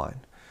a coal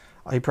mine.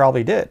 He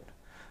probably did.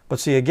 But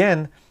see,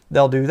 again,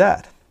 they'll do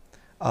that.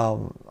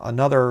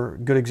 Another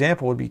good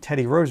example would be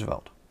Teddy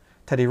Roosevelt.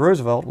 Teddy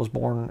Roosevelt was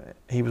born,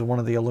 he was one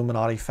of the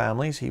Illuminati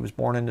families. He was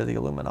born into the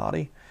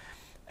Illuminati.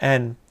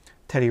 And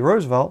Teddy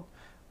Roosevelt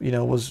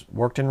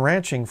worked in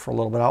ranching for a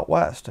little bit out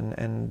west,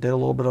 and did a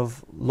little bit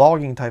of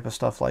logging type of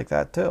stuff like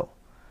that too.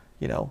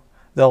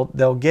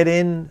 They'll get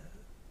in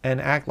and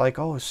act like,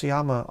 oh, see,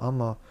 I'm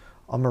a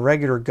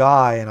regular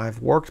guy and I've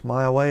worked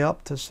my way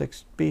up to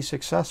be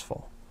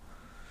successful.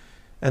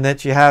 And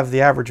that you have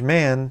the average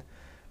man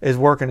is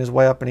working his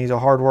way up and he's a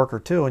hard worker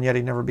too, and yet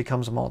he never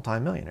becomes a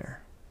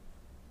multimillionaire.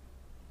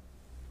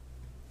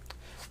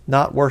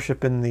 Not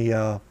worshiping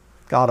the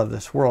God of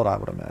this world, I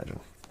would imagine.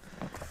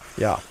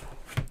 Yeah.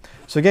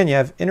 So again, you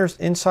have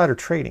insider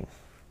trading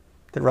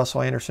that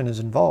Russell Anderson is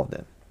involved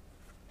in.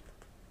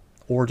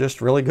 Or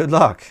just really good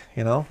luck,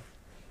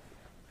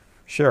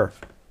 Sure.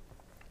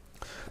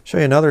 Show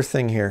you another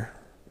thing here.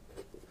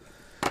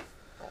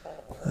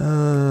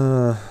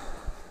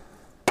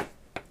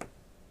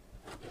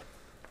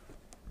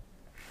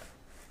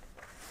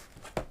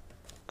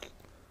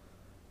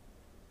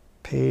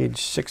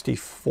 Page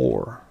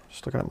 64.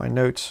 Just looking at my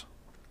notes.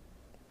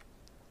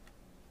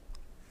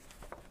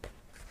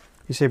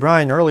 You say,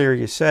 Brian, earlier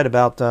you said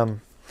about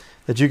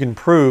that you can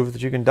prove,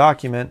 that you can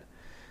document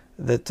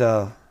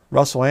that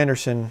Russell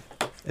Anderson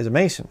is a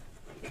Mason.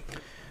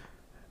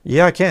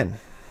 Yeah, I can.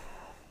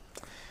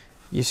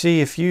 You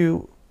see, if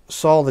you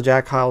saw the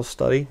Jack Hyles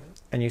study,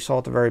 and you saw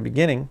at the very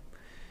beginning,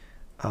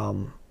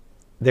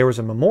 there was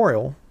a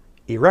memorial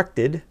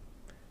erected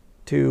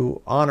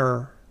to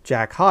honor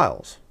Jack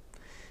Hyles.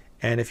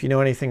 And if you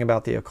know anything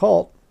about the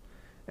occult,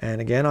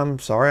 and again, I'm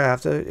sorry I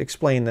have to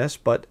explain this,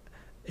 but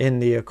in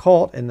the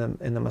occult, in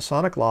the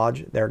Masonic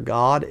Lodge, their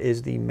god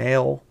is the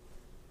male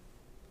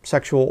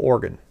sexual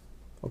organ,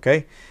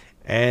 okay?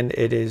 And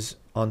it is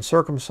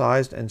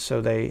uncircumcised, and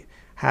so they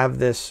have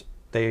this,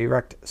 they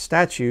erect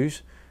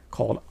statues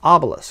called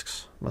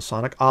obelisks,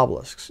 Masonic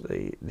obelisks.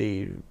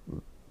 The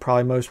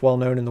probably most well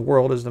known in the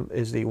world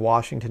is the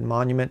Washington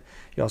Monument.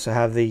 You also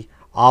have the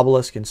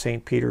obelisk in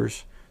St.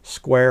 Peter's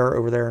Square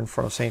over there in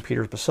front of St.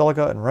 Peter's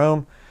Basilica in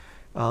Rome.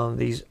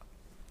 These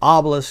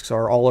obelisks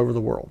are all over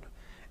the world,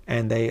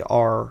 and they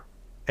are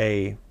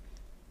a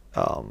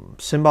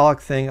symbolic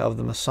thing of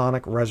the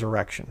Masonic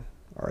resurrection.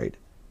 All right,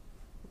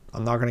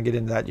 I'm not going to get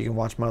into that. You can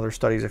watch my other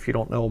studies if you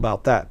don't know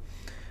about that.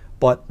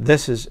 But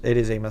it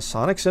is a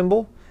Masonic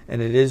symbol,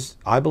 and it is,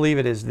 I believe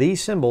it is the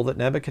symbol that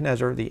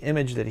Nebuchadnezzar, the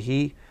image that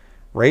he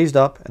raised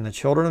up, and the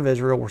children of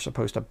Israel were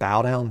supposed to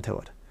bow down to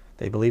it.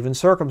 They believe in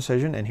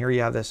circumcision, and here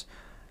you have this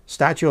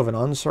statue of an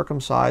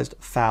uncircumcised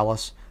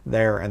phallus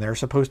there, and they're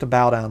supposed to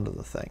bow down to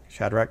the thing.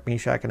 Shadrach,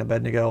 Meshach, and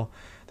Abednego,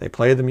 they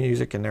play the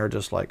music, and they're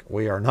just like,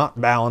 we are not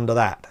bowing to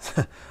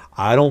that.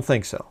 I don't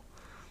think so.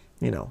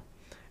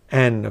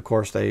 And of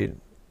course, the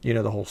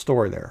whole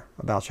story there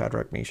about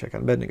Shadrach, Meshach,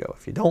 and Abednego.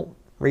 If you don't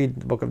read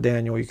the book of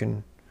Daniel, you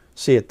can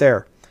see it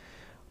there.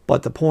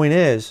 But the point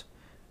is,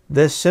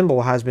 this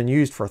symbol has been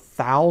used for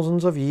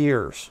thousands of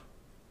years.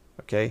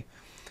 Okay?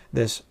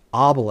 This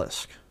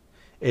obelisk,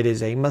 it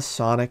is a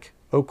Masonic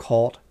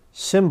occult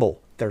symbol.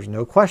 There's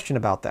no question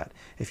about that.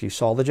 If you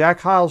saw the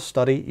Jack Hyles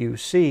study, you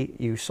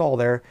saw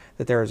there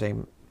that there is a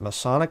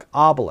Masonic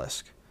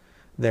obelisk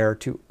there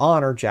to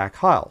honor Jack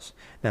Hyles.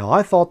 Now,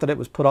 I thought that it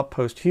was put up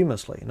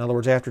posthumously. In other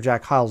words, after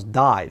Jack Hyles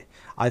died.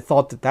 I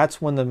thought that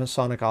that's when the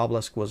Masonic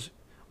obelisk was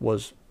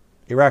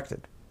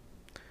erected.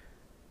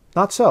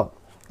 Not so.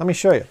 Let me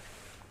show you.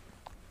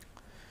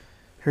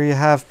 Here you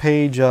have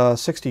page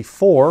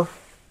 64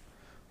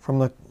 from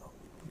the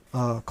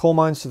coal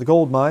mines to the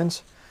gold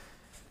mines.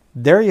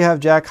 There you have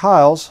Jack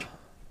Hyles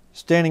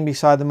standing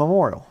beside the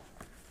memorial.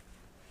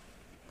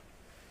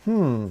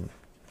 So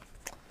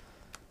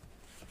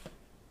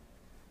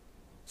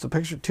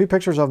two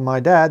pictures of my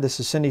dad,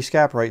 this is Cindy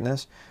Scapp writing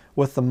this,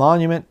 with the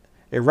monument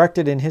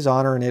erected in his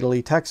honor in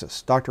Italy,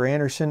 Texas. Dr.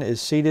 Anderson is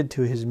seated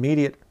to his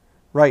immediate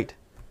right.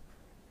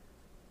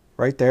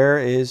 Right there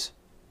is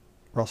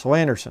Russell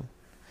Anderson.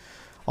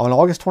 On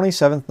August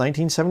 27th,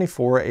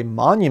 1974, a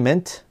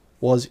monument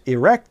was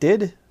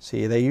erected,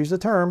 see, they use the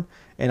term,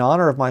 in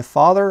honor of my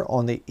father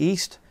on the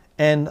east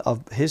end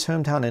of his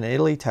hometown in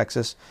Italy,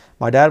 Texas.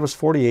 My dad was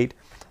 48.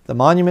 The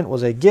monument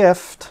was a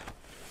gift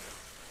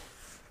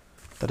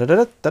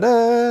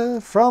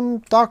from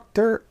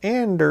Dr.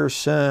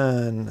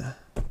 Anderson.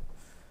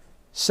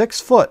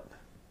 6-foot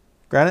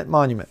granite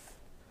monument.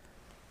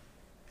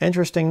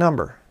 Interesting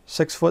number.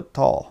 6 foot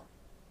tall.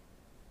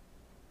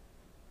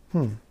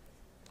 And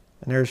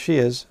there she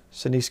is,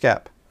 Cindy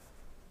Scapp.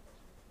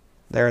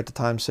 There at the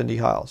time, Cindy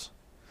Hyles.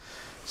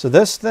 So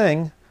this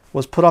thing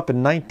was put up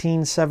in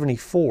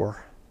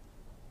 1974.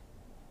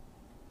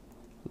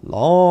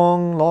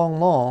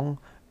 Long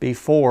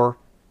before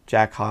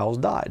Jack Hyles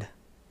died.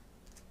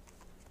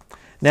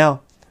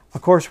 Now,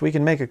 of course, we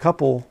can make a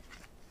couple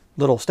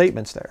little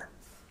statements there.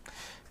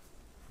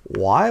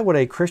 Why would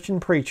a Christian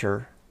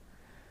preacher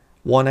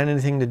want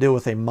anything to do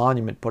with a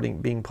monument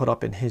being put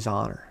up in his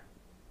honor?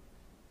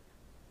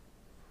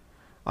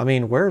 I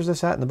mean, where is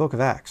this at in the book of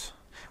Acts?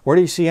 Where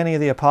do you see any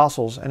of the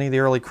apostles, any of the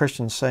early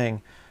Christians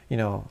saying,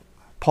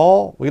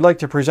 Paul, we'd like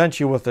to present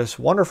you with this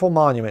wonderful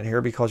monument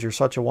here because you're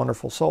such a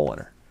wonderful soul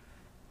winner?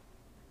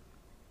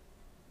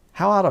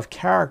 How out of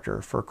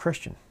character for a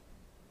Christian.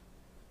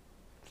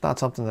 It's not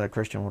something that a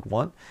Christian would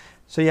want.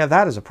 So you have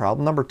that as a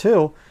problem. Number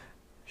two,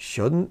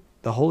 shouldn't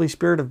the Holy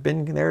Spirit have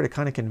been there to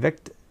kind of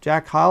convict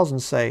Jack Hyles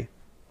and say,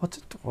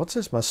 what's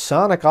this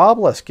Masonic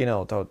obelisk, you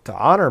know, to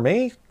honor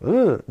me?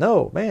 Ugh,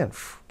 no, man,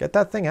 get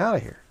that thing out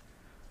of here.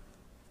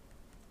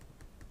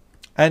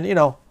 And, you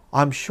know,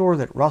 I'm sure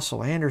that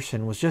Russell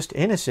Anderson was just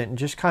innocent and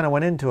just kind of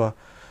went into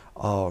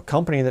a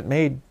company that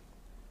made,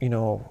 you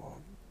know,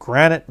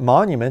 granite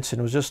monuments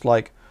and was just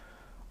like,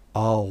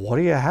 oh, what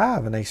do you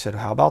have? And they said,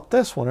 how about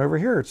this one over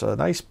here? It's a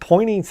nice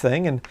pointy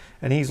thing.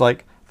 And he's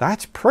like,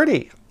 that's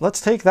pretty. Let's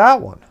take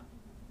that one.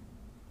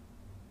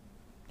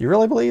 You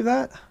really believe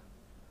that?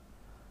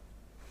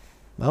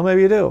 Well,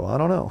 maybe you do. I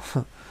don't know.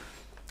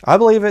 I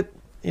believe it,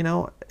 you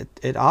know,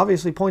 it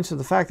obviously points to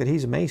the fact that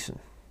he's a Mason.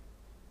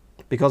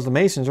 Because the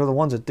Masons are the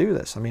ones that do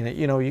this. I mean,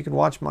 you know, you can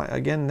watch my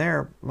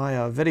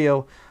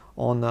video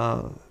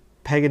on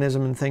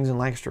paganism and things in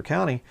Lancaster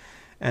County.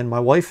 And my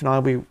wife and I,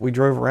 we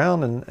drove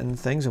around and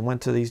things and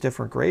went to these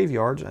different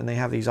graveyards. And they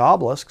have these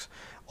obelisks.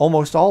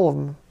 Almost all of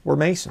them were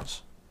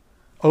Masons.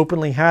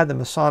 Openly had the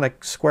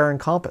Masonic square and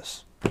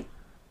compass.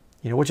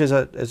 You know, which is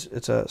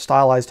it's a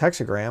stylized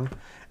hexagram,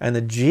 and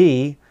the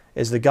G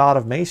is the god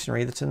of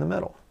masonry that's in the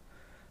middle.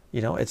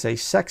 You know, it's a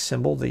sex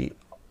symbol. The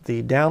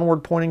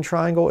downward pointing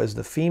triangle is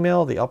the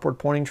female, the upward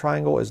pointing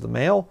triangle is the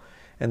male,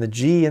 and the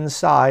G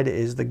inside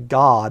is the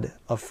god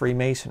of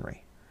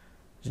Freemasonry.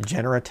 It's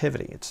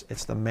generativity.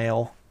 It's the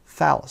male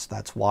phallus.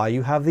 That's why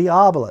you have the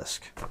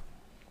obelisk.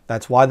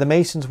 That's why the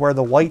Masons wear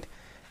the white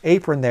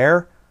apron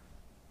there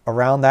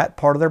around that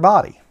part of their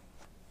body.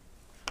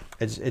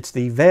 It's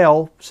the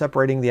veil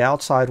separating the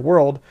outside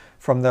world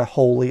from the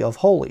Holy of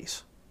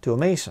Holies to a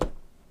Mason.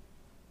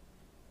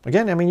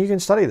 Again, I mean, you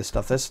can study this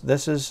stuff.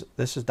 This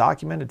is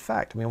documented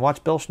fact. I mean,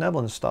 watch Bill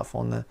Schneblin's stuff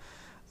on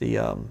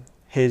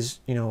his,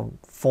 you know,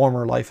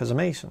 former life as a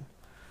Mason,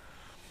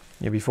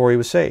 you know, before he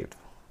was saved.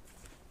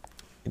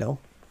 You know,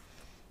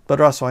 but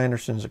Russell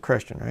Anderson's a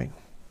Christian, right?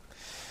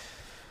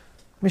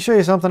 Let me show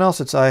you something else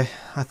that I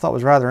thought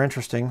was rather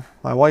interesting.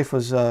 My wife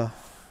was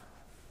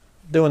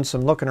doing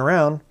some looking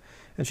around,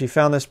 and she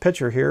found this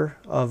picture here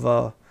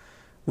of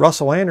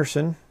Russell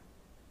Anderson,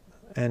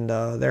 and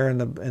there in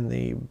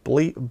the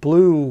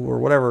blue or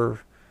whatever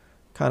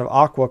kind of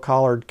aqua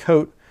collared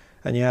coat,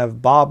 and you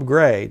have Bob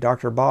Gray,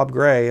 Dr. Bob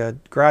Gray, a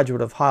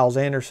graduate of Hyles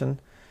Anderson,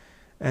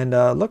 and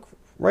look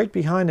right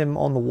behind him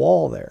on the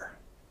wall there.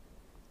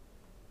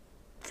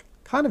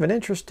 Kind of an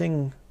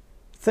interesting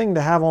thing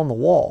to have on the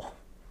wall,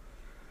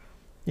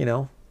 you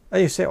know.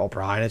 And you say, oh,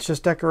 Brian, it's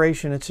just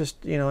decoration. It's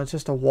just, you know, it's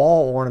just a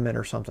wall ornament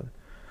or something.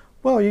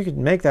 Well, you could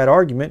make that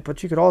argument,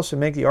 but you could also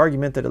make the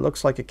argument that it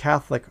looks like a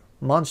Catholic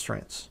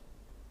monstrance.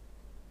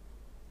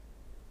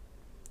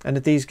 And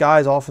that these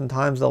guys,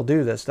 oftentimes, they'll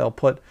do this. They'll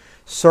put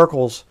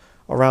circles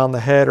around the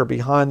head or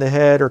behind the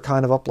head or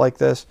kind of up like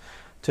this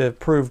to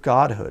prove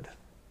godhood.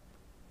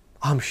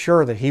 I'm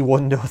sure that he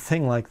wouldn't do a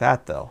thing like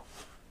that, though.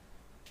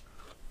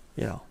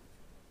 You know.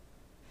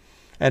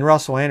 And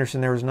Russell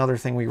Anderson, there was another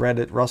thing we read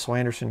that Russell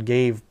Anderson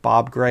gave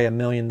Bob Gray $1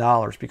 million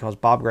because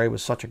Bob Gray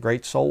was such a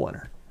great soul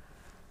winner.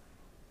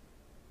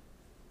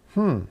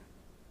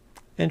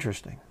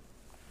 Interesting.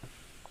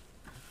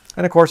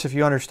 And of course, if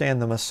you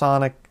understand the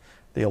Masonic,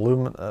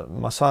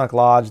 Masonic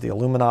Lodge, the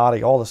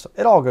Illuminati, all this,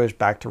 it all goes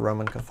back to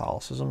Roman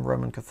Catholicism.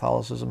 Roman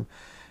Catholicism,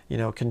 you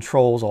know,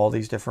 controls all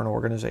these different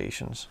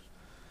organizations.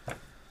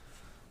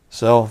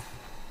 So,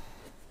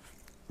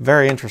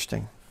 very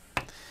interesting.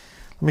 Let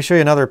me show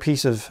you another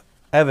piece of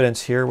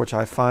evidence here, which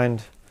I find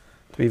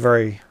to be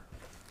very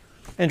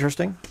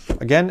interesting.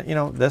 Again, you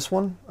know, this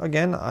one,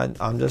 again,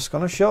 I'm just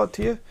going to show it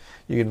to you.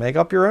 You can make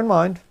up your own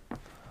mind.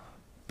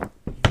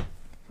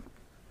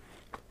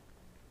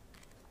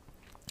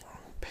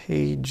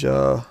 Page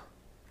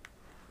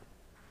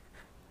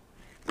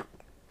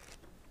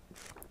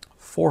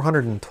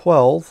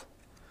 412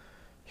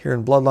 here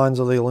in Bloodlines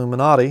of the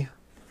Illuminati.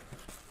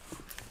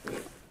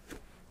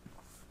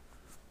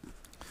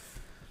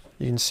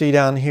 You can see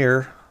down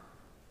here,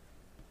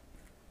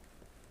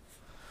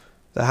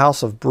 the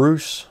House of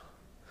Bruce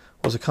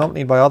was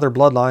accompanied by other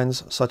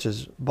bloodlines such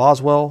as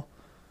Boswell,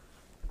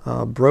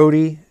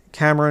 Brody,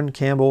 Cameron,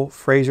 Campbell,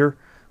 Fraser,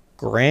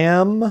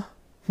 Graham,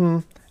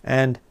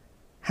 and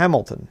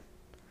Hamilton.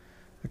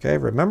 Okay,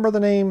 remember the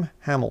name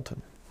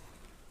Hamilton.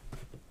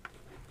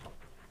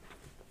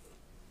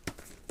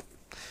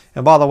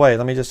 And by the way,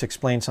 let me just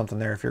explain something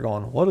there if you're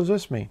going, what does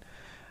this mean?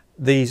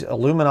 These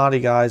Illuminati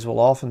guys will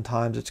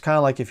oftentimes, it's kind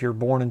of like if you're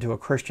born into a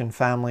Christian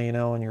family, you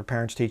know, and your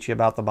parents teach you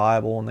about the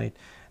Bible and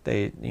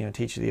they you know,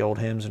 teach you the old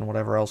hymns and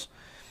whatever else.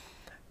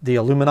 The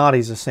Illuminati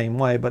is the same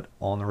way, but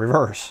on the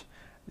reverse.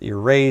 You're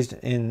raised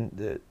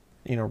in,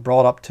 you know,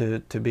 brought up to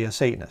be a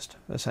Satanist,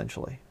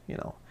 essentially, you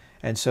know.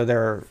 And so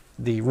they're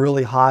the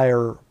really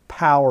higher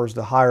powers,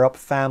 the higher up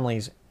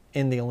families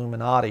in the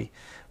Illuminati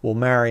will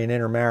marry and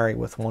intermarry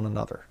with one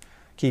another,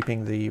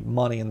 keeping the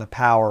money and the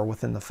power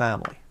within the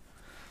family.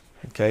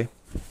 Okay.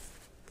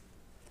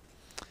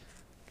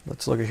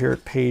 Let's look at here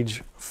at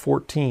page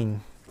 14.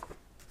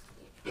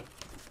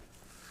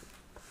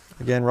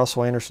 Again,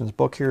 Russell Anderson's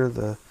book here,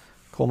 the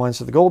Coal mines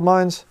to the gold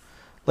mines.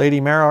 Lady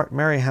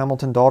Mary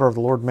Hamilton, daughter of the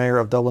Lord Mayor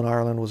of Dublin,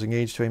 Ireland, was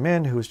engaged to a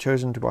man who was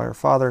chosen by her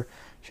father.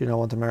 She did not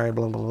want to marry,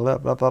 blah, blah, blah,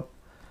 blah, blah.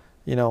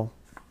 You know,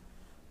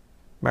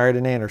 married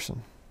an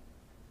Anderson.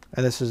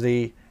 And this is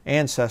the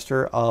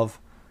ancestor of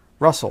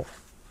Russell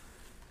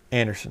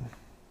Anderson.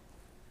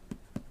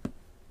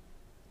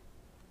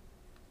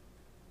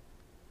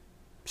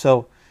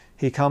 So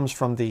he comes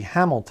from the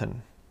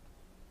Hamilton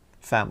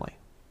family.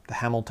 The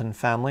Hamilton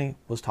family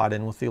was tied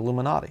in with the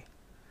Illuminati.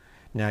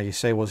 Now you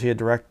say, was he a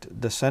direct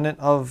descendant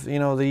of, you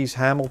know, these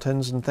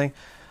Hamiltons and things?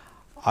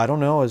 I don't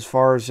know, as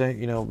far as,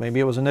 you know, maybe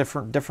it was a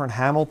different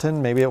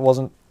Hamilton. Maybe it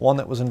wasn't one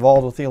that was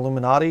involved with the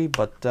Illuminati,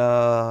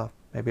 but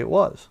maybe it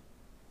was.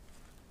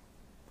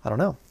 I don't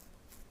know.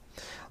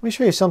 Let me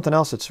show you something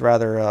else that's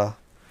rather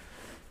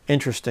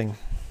interesting.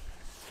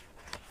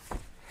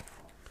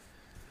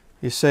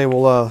 You say,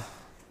 well,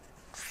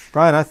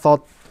 Brian, I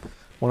thought,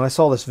 when I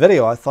saw this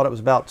video, I thought it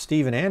was about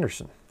Steven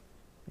Anderson,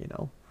 you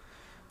know.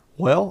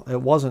 Well,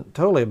 it wasn't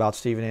totally about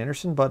Steven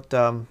Anderson, but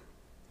let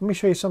me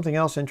show you something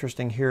else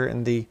interesting here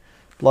in the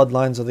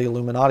Bloodlines of the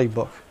Illuminati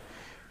book.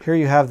 Here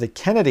you have the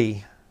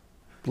Kennedy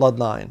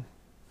bloodline.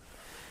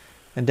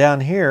 And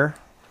down here,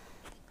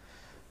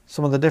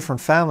 some of the different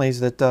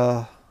families that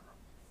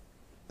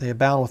they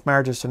abound with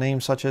marriages to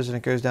names such as, and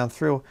it goes down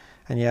through,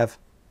 and you have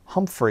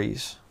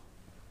Humphreys.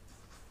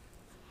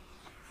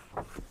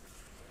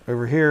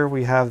 Over here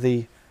we have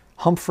the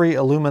Humphrey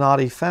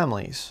Illuminati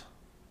families.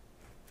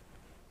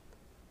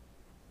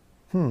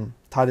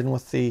 Tied in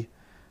with the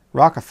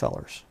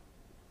Rockefellers.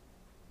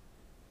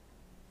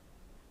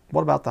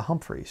 What about the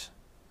Humphreys?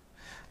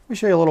 Let me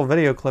show you a little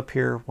video clip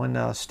here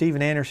when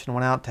Steven Anderson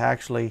went out to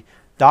actually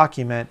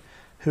document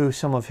who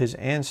some of his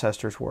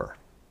ancestors were.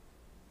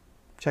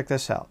 Check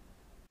this out.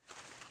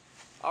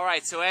 All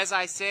right, so as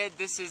I said,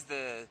 this is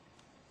the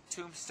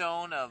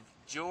tombstone of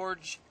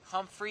George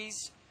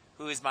Humphreys,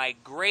 who is my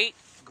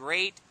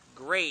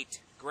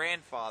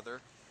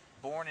great-great-great-grandfather,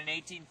 born in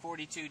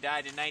 1842,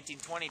 died in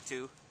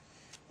 1922.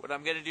 What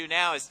I'm going to do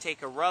now is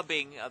take a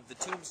rubbing of the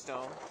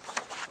tombstone.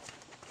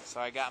 So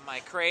I got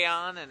my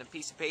crayon and a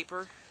piece of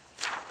paper.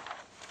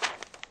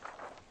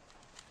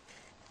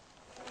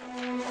 Put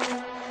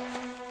that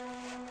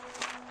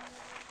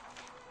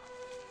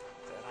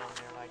on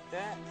there like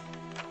that.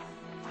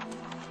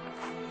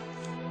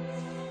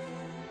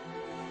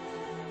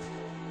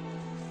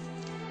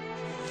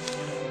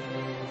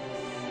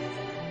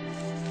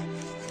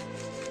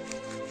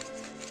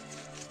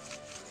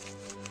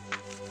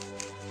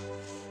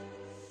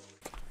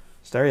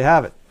 So there you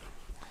have it.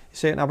 You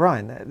say, now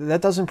Brian,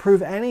 that doesn't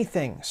prove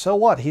anything. So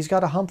what? He's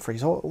got a Humphrey.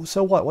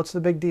 So what? What's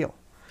the big deal?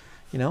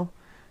 You know?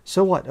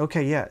 So what?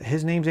 Okay, yeah,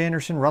 his name's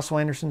Anderson. Russell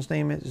Anderson's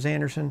name is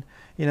Anderson.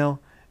 You know,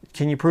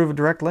 can you prove a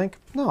direct link?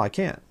 No, I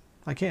can't.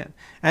 I can't.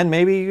 And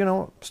maybe, you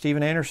know,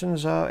 Steven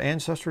Anderson's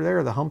ancestor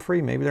there, the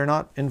Humphrey, maybe they're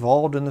not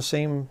involved in the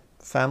same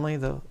family,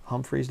 the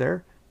Humphreys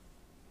there.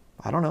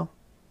 I don't know.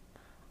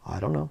 I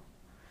don't know.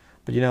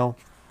 But, you know,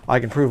 I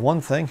can prove one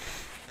thing.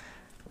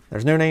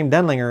 There's no name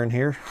Denlinger in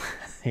here.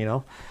 You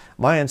know,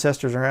 my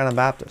ancestors are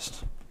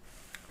Anabaptists.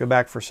 Go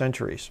back for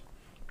centuries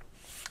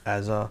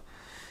as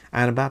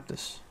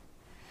Anabaptists.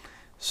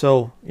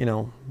 So, you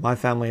know, my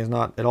family is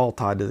not at all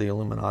tied to the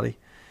Illuminati.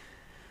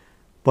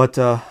 But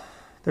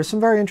there's some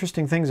very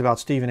interesting things about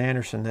Steven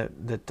Anderson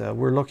that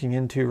we're looking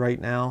into right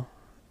now.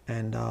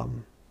 And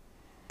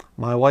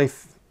my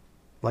wife,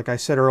 like I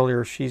said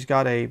earlier, she's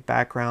got a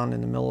background in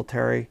the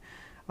military,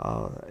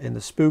 in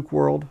the spook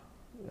world.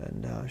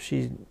 And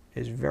she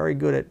is very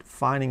good at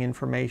finding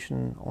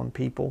information on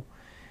people.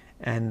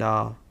 And,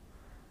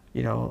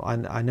 you know,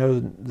 I know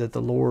that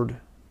the Lord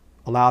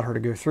allowed her to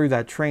go through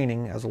that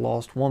training as a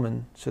lost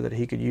woman so that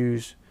he could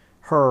use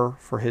her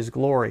for his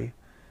glory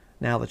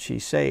now that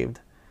she's saved.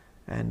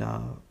 And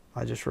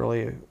I just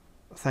really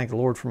thank the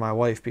Lord for my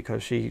wife,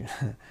 because she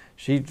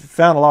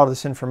found a lot of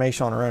this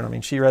information on her own. I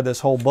mean, she read this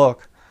whole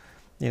book,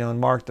 you know,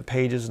 and marked the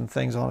pages and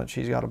things on it.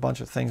 She's got a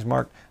bunch of things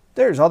marked.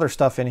 There's other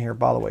stuff in here,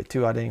 by the way,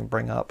 too, I didn't even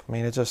bring up. I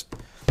mean, it's just,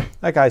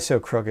 that guy's so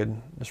crooked,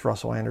 this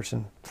Russell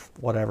Anderson,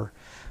 whatever.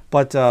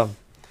 But I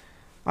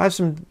have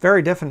some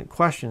very definite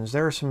questions.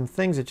 There are some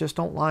things that just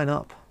don't line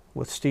up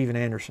with Steven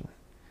Anderson.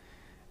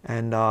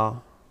 And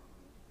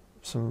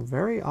some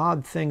very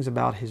odd things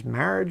about his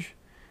marriage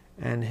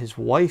and his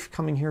wife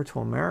coming here to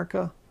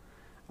America.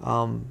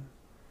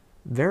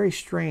 Very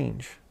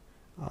strange.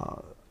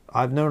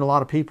 I've known a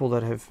lot of people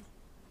that have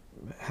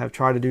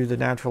tried to do the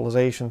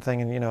naturalization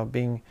thing and, you know,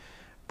 being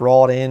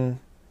brought in,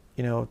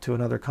 you know, to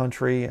another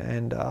country,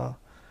 and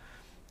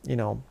you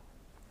know,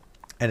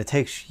 and it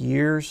takes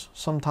years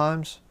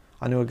sometimes.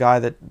 I knew a guy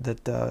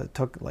that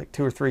took like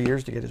 2 or 3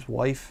 years to get his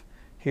wife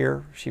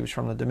here. She was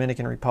from the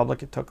Dominican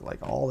Republic. It took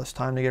like all this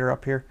time to get her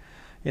up here,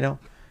 you know.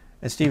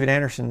 And Steven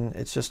Anderson,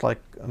 it's just like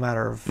a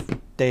matter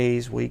of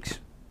days, weeks.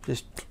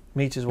 Just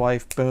meets his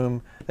wife,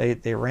 boom.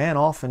 They ran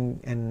off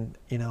and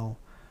you know,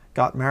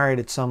 got married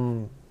at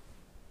some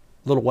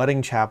little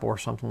wedding chapel or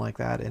something like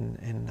that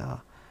in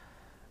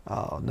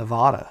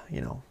Nevada, you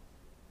know.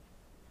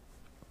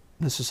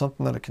 This is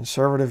something that a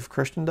conservative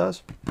Christian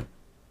does.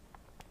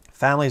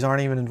 Families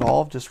aren't even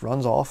involved, just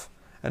runs off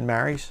and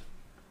marries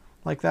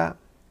like that.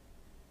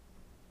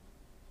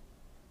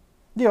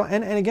 You know,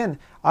 and again,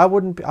 I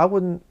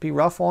wouldn't be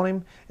rough on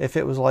him if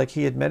it was like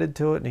he admitted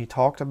to it and he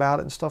talked about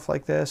it and stuff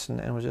like this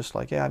and was just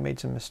like, yeah, I made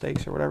some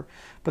mistakes or whatever.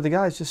 But the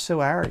guy's just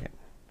so arrogant,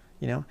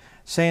 you know,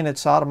 saying that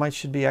sodomites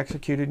should be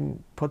executed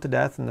and put to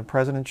death and the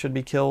president should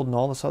be killed and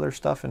all this other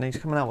stuff. And he's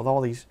coming out with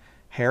all these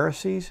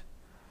heresies.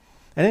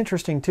 And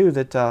interesting too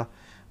that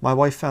my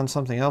wife found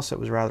something else that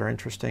was rather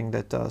interesting,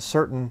 that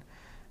certain,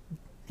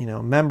 you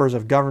know, members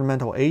of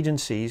governmental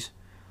agencies,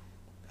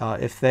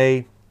 if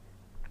they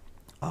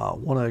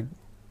want to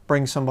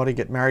bring somebody,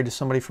 get married to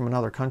somebody from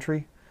another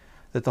country,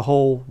 that the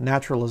whole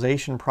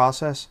naturalization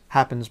process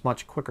happens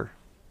much quicker.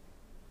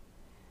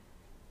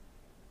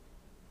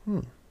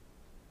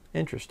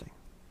 Interesting.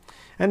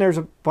 And there's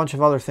a bunch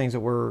of other things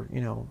that we're,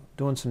 you know,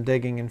 doing some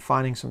digging and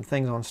finding some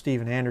things on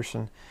Steven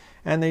Anderson,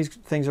 and these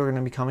things are going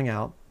to be coming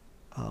out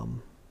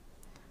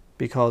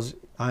because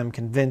I'm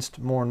convinced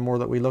more and more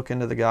that we look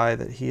into the guy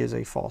that he is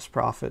a false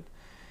prophet,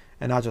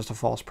 and not just a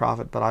false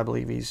prophet, but I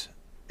believe he's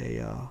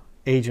a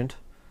agent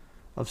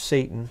of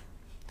Satan.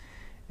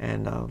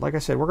 And like I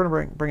said, we're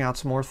going to bring out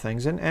some more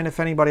things. And if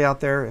anybody out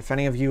there, if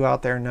any of you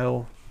out there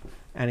know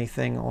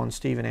anything on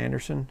Steven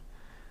Anderson,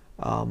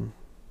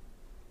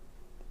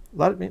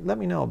 let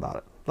me know about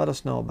it. Let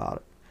us know about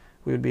it.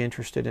 We would be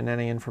interested in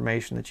any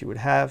information that you would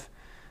have,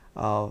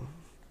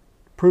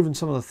 proving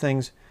some of the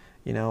things,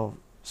 you know,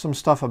 some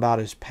stuff about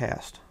his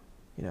past,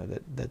 you know,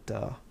 that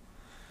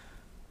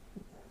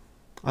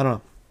I don't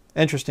know,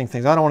 interesting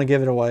things. I don't want to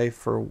give it away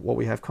for what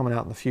we have coming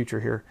out in the future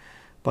here,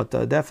 but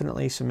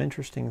definitely some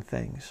interesting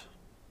things.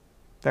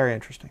 Very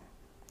interesting.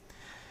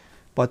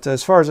 But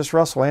as far as this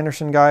Russell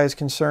Anderson guy is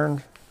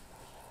concerned,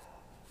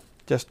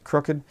 just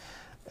crooked.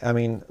 I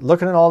mean,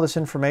 looking at all this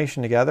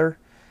information together,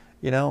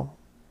 you know,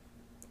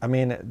 I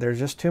mean, there's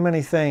just too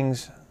many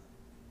things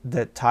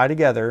that tie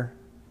together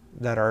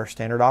that are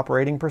standard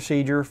operating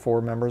procedure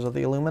for members of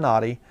the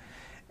Illuminati,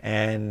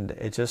 and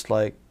it's just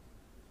like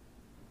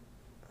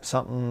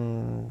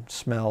something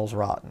smells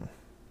rotten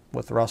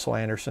with Russell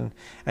Anderson.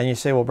 And you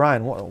say, well,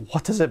 Brian,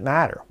 what does it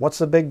matter? What's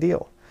the big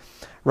deal?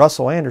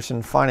 Russell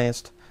Anderson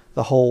financed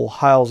the whole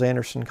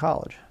Hyles-Anderson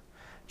College.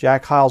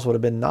 Jack Hyles would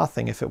have been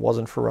nothing if it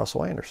wasn't for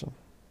Russell Anderson.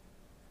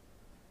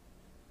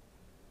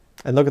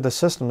 And look at the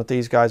system that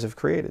these guys have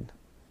created.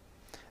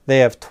 They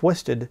have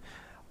twisted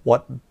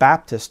what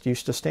Baptist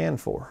used to stand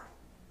for.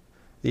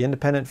 The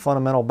Independent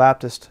Fundamental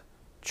Baptist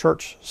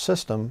Church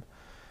system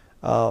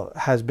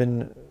has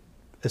been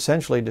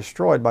essentially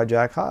destroyed by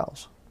Jack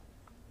Hyles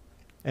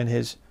and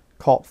his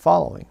cult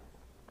following.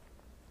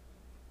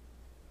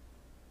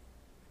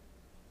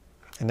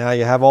 And now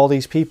you have all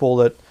these people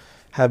that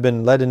have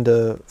been led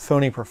into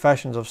phony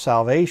professions of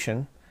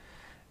salvation,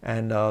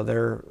 and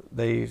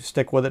they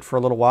stick with it for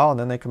a little while, and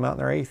then they come out and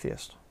they're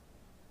atheists.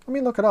 I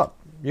mean, look it up.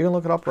 You can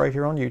look it up right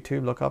here on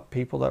YouTube. Look up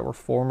people that were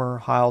former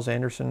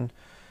Hyles-Anderson,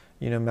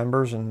 you know,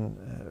 members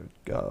and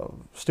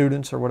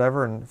students or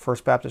whatever, and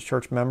First Baptist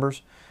Church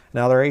members.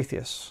 Now they're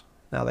atheists.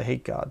 Now they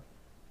hate God.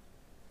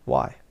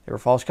 Why? They were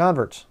false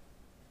converts.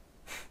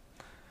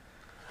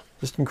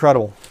 Just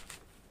incredible.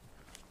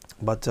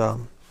 But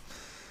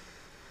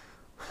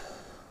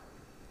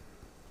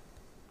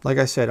like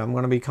I said, I'm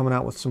going to be coming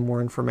out with some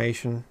more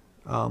information.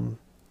 Let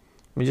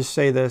me just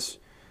say this.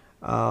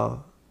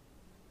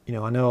 You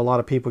know, I know a lot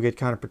of people get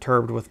kind of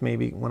perturbed with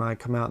me when I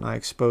come out and I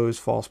expose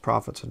false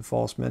prophets and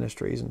false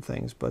ministries and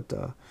things. But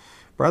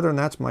brethren,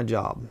 that's my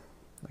job.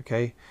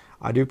 Okay?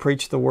 I do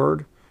preach the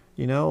word,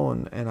 you know,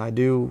 and I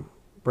do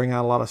bring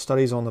out a lot of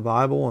studies on the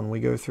Bible, and we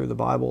go through the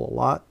Bible a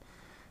lot.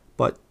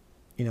 But,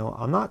 you know,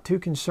 I'm not too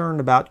concerned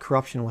about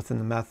corruption within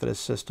the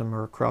Methodist system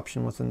or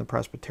corruption within the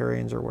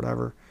Presbyterians or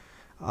whatever.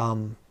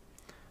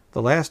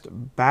 The last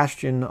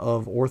bastion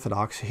of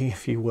orthodoxy,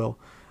 if you will,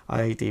 I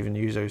hate to even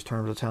use those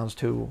terms, it sounds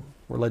too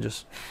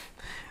religious.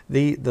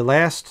 The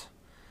last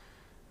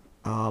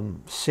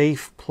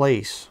safe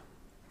place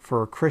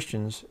for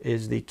Christians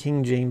is the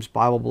King James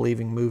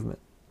Bible-believing movement.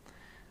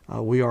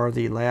 We are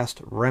the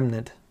last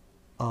remnant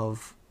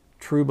of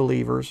true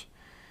believers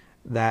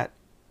that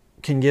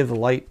can give the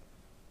light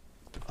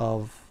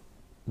of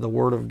the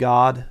Word of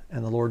God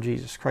and the Lord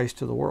Jesus Christ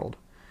to the world.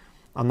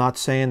 I'm not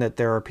saying that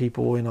there are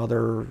people in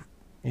other,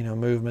 you know,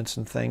 movements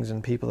and things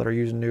and people that are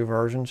using new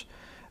versions.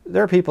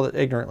 There are people that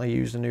ignorantly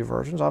use the new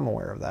versions. I'm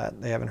aware of that.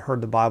 They haven't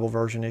heard the Bible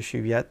version issue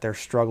yet. They're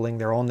struggling.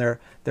 They're on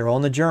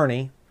the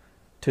journey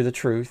to the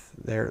truth.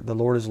 The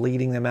Lord is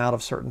leading them out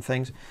of certain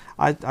things.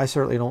 I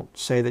certainly don't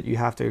say that you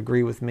have to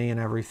agree with me and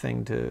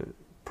everything to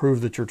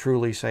prove that you're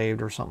truly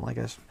saved or something like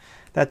this.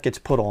 That gets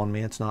put on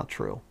me. It's not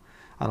true.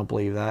 I don't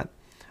believe that.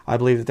 I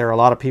believe that there are a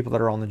lot of people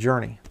that are on the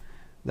journey,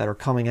 that are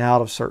coming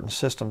out of certain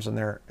systems, and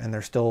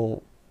they're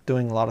still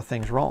doing a lot of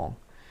things wrong.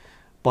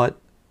 But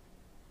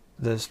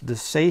the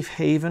safe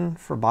haven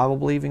for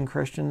Bible-believing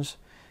Christians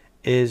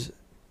is,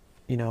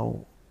 you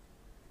know,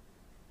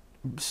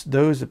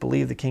 those that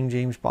believe the King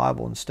James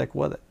Bible and stick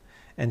with it.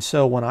 And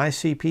so when I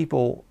see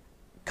people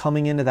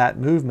coming into that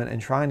movement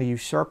and trying to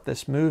usurp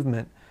this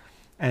movement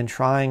and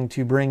trying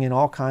to bring in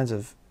all kinds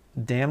of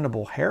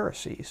damnable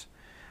heresies,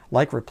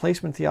 like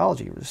replacement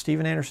theology.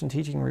 Steven Anderson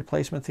teaching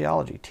replacement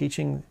theology,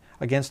 teaching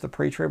against the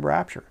pre-trib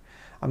rapture.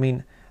 I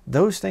mean,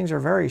 those things are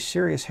very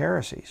serious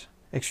heresies,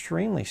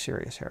 extremely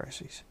serious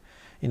heresies.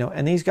 You know,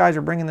 and these guys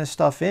are bringing this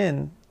stuff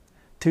in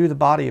to the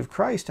body of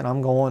Christ, and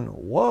I'm going,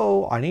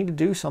 whoa, I need to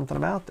do something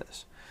about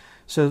this.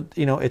 So,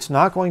 you know, it's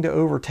not going to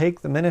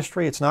overtake the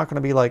ministry. It's not going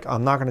to be like,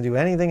 I'm not going to do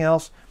anything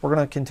else. We're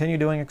going to continue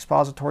doing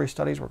expository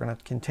studies. We're going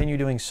to continue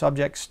doing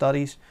subject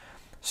studies,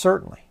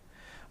 certainly.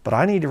 But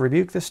I need to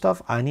rebuke this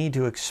stuff. I need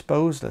to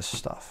expose this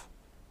stuff.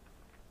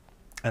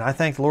 And I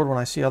thank the Lord when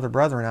I see other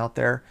brethren out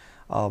there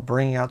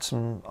bringing out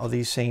some of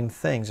these same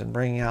things and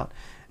bringing out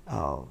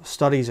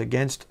studies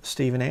against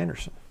Steven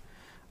Anderson.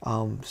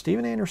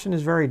 Steven Anderson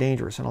is very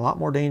dangerous, and a lot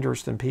more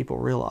dangerous than people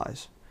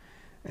realize.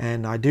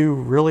 And I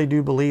really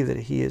do believe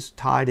that he is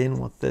tied in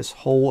with this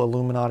whole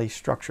Illuminati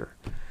structure.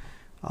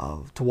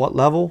 To what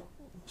level?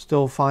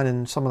 Still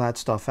finding some of that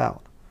stuff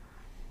out.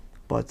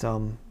 But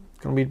going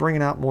to be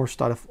bringing out more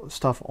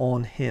stuff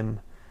on him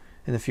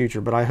in the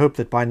future. But I hope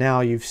that by now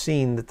you've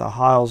seen that the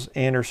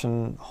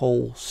Hiles-Anderson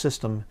whole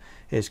system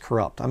is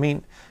corrupt. I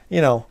mean,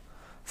 you know,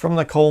 from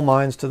the coal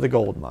mines to the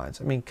gold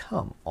mines. I mean,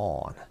 come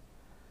on.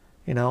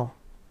 You know.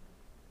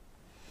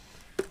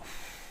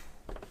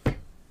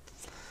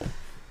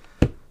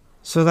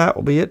 So that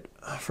will be it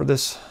for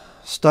this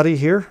study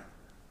here.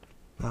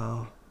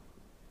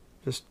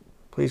 Just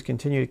please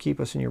continue to keep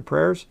us in your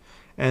prayers.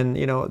 And,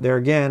 you know, there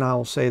again, I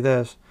will say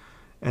this,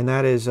 and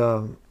that is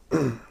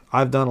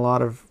I've done a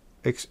lot of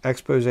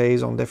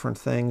exposés on different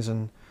things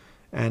and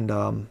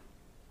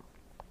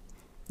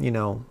you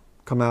know,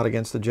 come out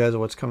against the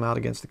Jesuits, come out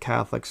against the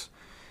Catholics.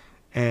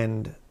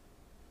 And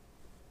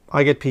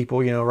I get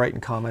people, you know,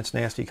 writing comments,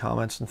 nasty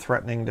comments, and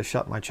threatening to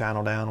shut my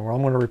channel down, or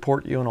I'm going to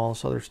report you and all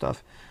this other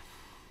stuff.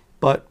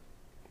 But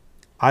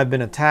I've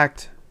been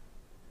attacked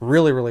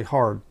really, really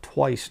hard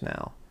twice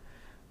now.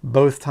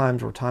 Both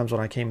times were times when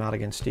I came out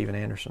against Steven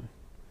Anderson.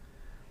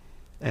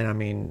 And I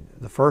mean,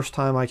 the first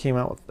time I came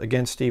out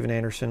against Steven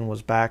Anderson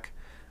was back,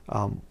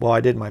 well,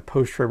 I did my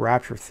post-trib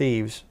rapture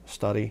thieves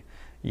study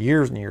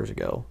years and years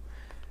ago.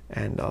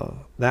 And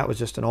that was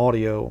just an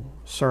audio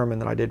sermon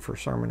that I did for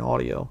Sermon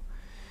Audio.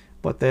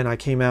 But then I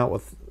came out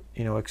with,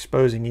 you know,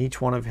 exposing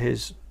each one of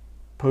his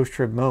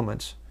post-trib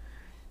moments.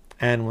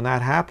 And when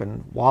that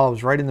happened, while I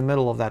was right in the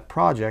middle of that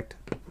project,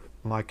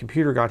 my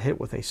computer got hit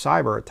with a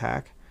cyber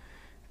attack,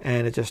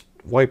 and it just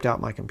wiped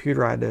out my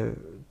computer. I had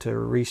to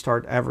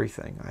restart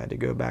everything. I had to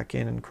go back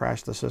in and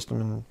crash the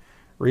system and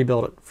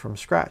rebuild it from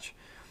scratch.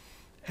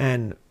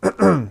 And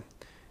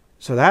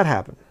so that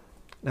happened.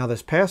 Now,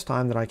 this past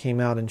time that I came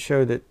out and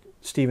showed that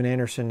Steven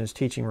Anderson is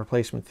teaching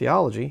replacement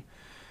theology,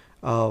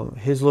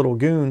 his little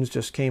goons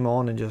just came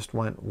on and just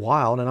went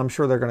wild, and I'm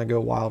sure they're going to go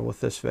wild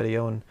with this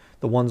video and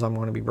the ones I'm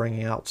going to be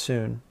bringing out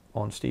soon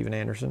on Steven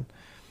Anderson.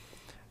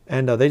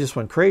 And they just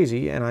went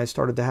crazy, and I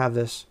started to have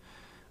this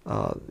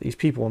these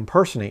people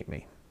impersonate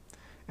me,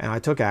 and I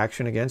took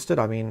action against it.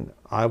 I mean,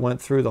 I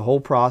went through the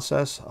whole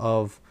process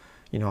of,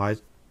 you know, I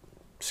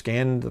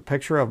scanned the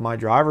picture of my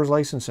driver's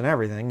license and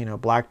everything, you know,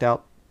 blacked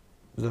out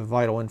the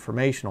vital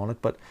information on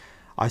it, but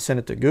I sent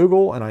it to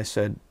Google and I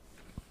said,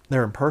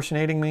 they're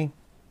impersonating me.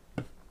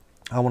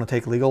 I want to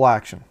take legal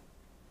action.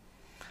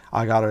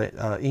 I got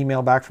an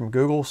email back from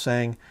Google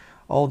saying,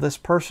 oh, this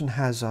person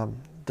has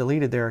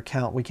deleted their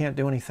account. We can't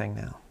do anything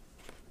now.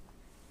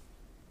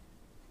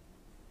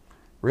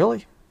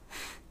 Really?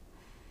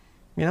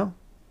 You know?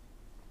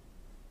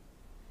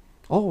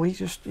 Oh, he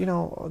just, you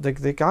know, the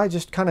guy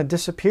just kind of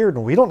disappeared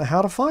and we don't know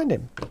how to find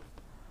him.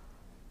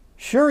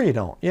 Sure you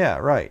don't. Yeah,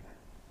 right.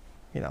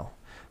 You know.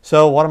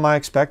 So what am I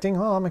expecting?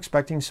 Well, I'm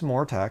expecting some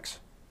more attacks.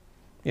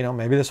 You know,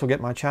 maybe this will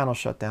get my channel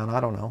shut down. I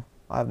don't know.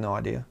 I have no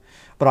idea.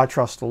 But I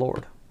trust the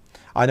Lord.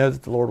 I know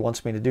that the Lord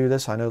wants me to do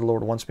this. I know the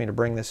Lord wants me to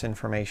bring this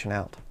information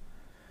out.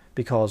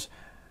 Because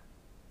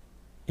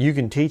you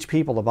can teach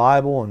people the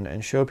Bible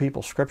and show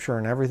people Scripture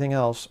and everything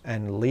else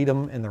and lead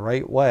them in the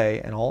right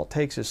way. And all it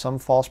takes is some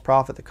false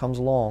prophet that comes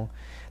along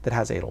that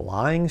has a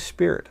lying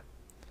spirit.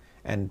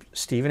 And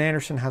Steven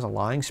Anderson has a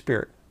lying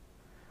spirit.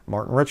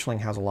 Martin Richling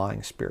has a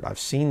lying spirit. I've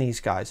seen these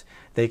guys.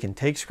 They can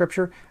take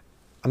Scripture.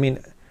 I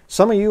mean,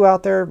 some of you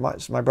out there,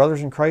 my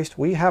brothers in Christ,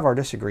 we have our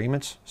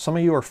disagreements. Some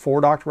of you are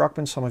for Dr.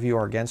 Ruckman. Some of you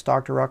are against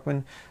Dr.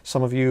 Ruckman.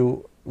 Some of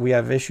you, we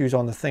have issues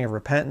on the thing of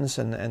repentance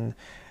and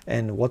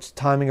what's the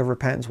timing of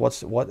repentance,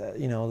 what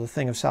you know, the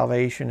thing of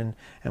salvation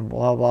and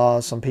blah, blah.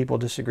 Some people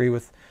disagree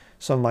with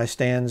some of my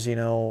stands, you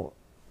know,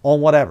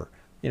 on whatever.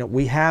 You know,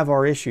 we have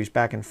our issues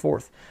back and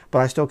forth. But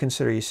I still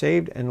consider you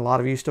saved, and a lot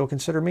of you still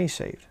consider me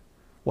saved.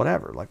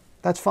 Whatever, like,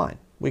 that's fine.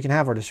 We can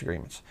have our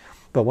disagreements.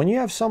 But when you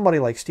have somebody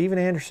like Steven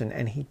Anderson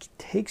and he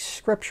takes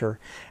Scripture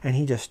and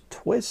he just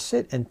twists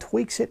it and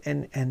tweaks it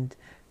and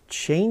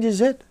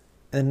changes it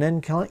and then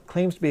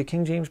claims to be a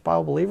King James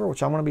Bible believer,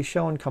 which I'm going to be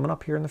showing coming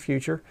up here in the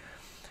future,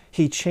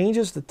 he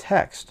changes the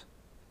text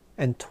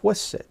and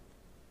twists it.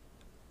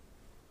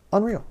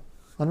 Unreal.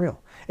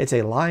 Unreal. It's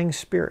a lying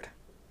spirit.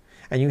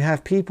 And you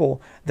have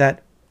people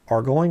that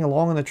are going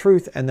along in the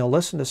truth, and they'll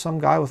listen to some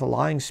guy with a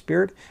lying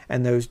spirit,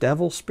 and those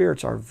devil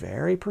spirits are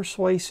very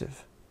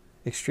persuasive,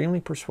 extremely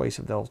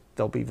persuasive.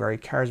 They'll be very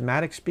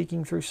charismatic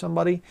speaking through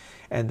somebody,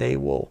 and they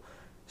will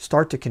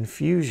start to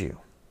confuse you.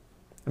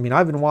 I mean,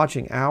 I've been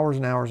watching hours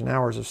and hours and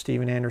hours of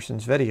Steven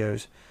Anderson's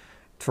videos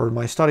for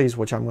my studies,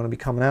 which I'm going to be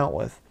coming out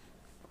with.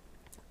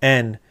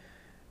 And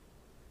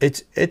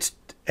it's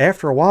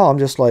after a while, I'm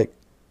just like,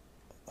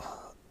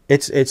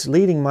 it's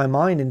leading my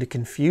mind into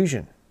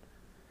confusion.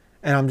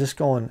 And I'm just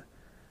going,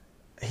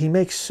 he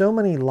makes so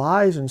many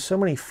lies and so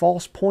many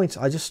false points,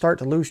 I just start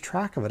to lose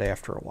track of it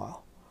after a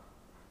while.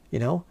 You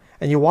know?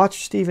 And you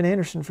watch Steven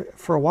Anderson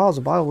for a while as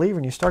a Bible believer,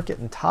 and you start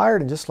getting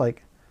tired and just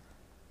like,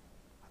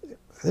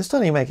 this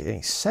doesn't even make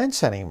any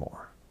sense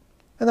anymore.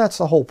 And that's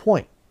the whole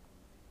point.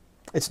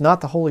 It's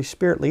not the Holy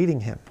Spirit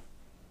leading him.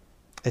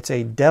 It's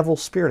a devil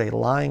spirit, a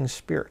lying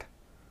spirit.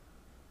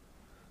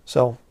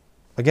 So,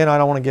 again, I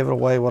don't want to give it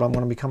away what I'm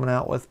going to be coming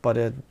out with,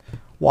 but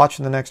watch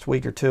in the next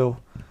week or two,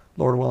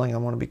 Lord willing,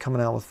 I'm going to be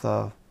coming out with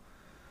a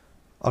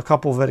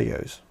couple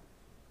videos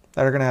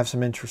that are going to have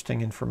some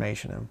interesting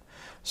information in them.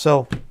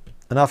 So,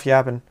 enough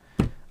yapping.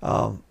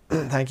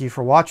 Thank you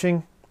for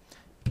watching,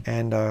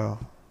 and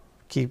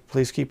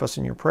please keep us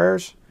in your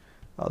prayers.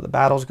 The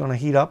battle's going to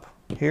heat up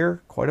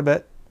here quite a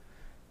bit.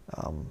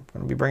 I'm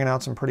going to be bringing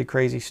out some pretty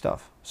crazy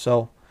stuff.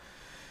 So,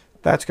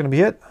 that's going to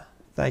be it.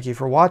 Thank you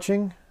for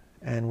watching,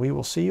 and we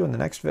will see you in the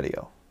next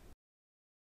video.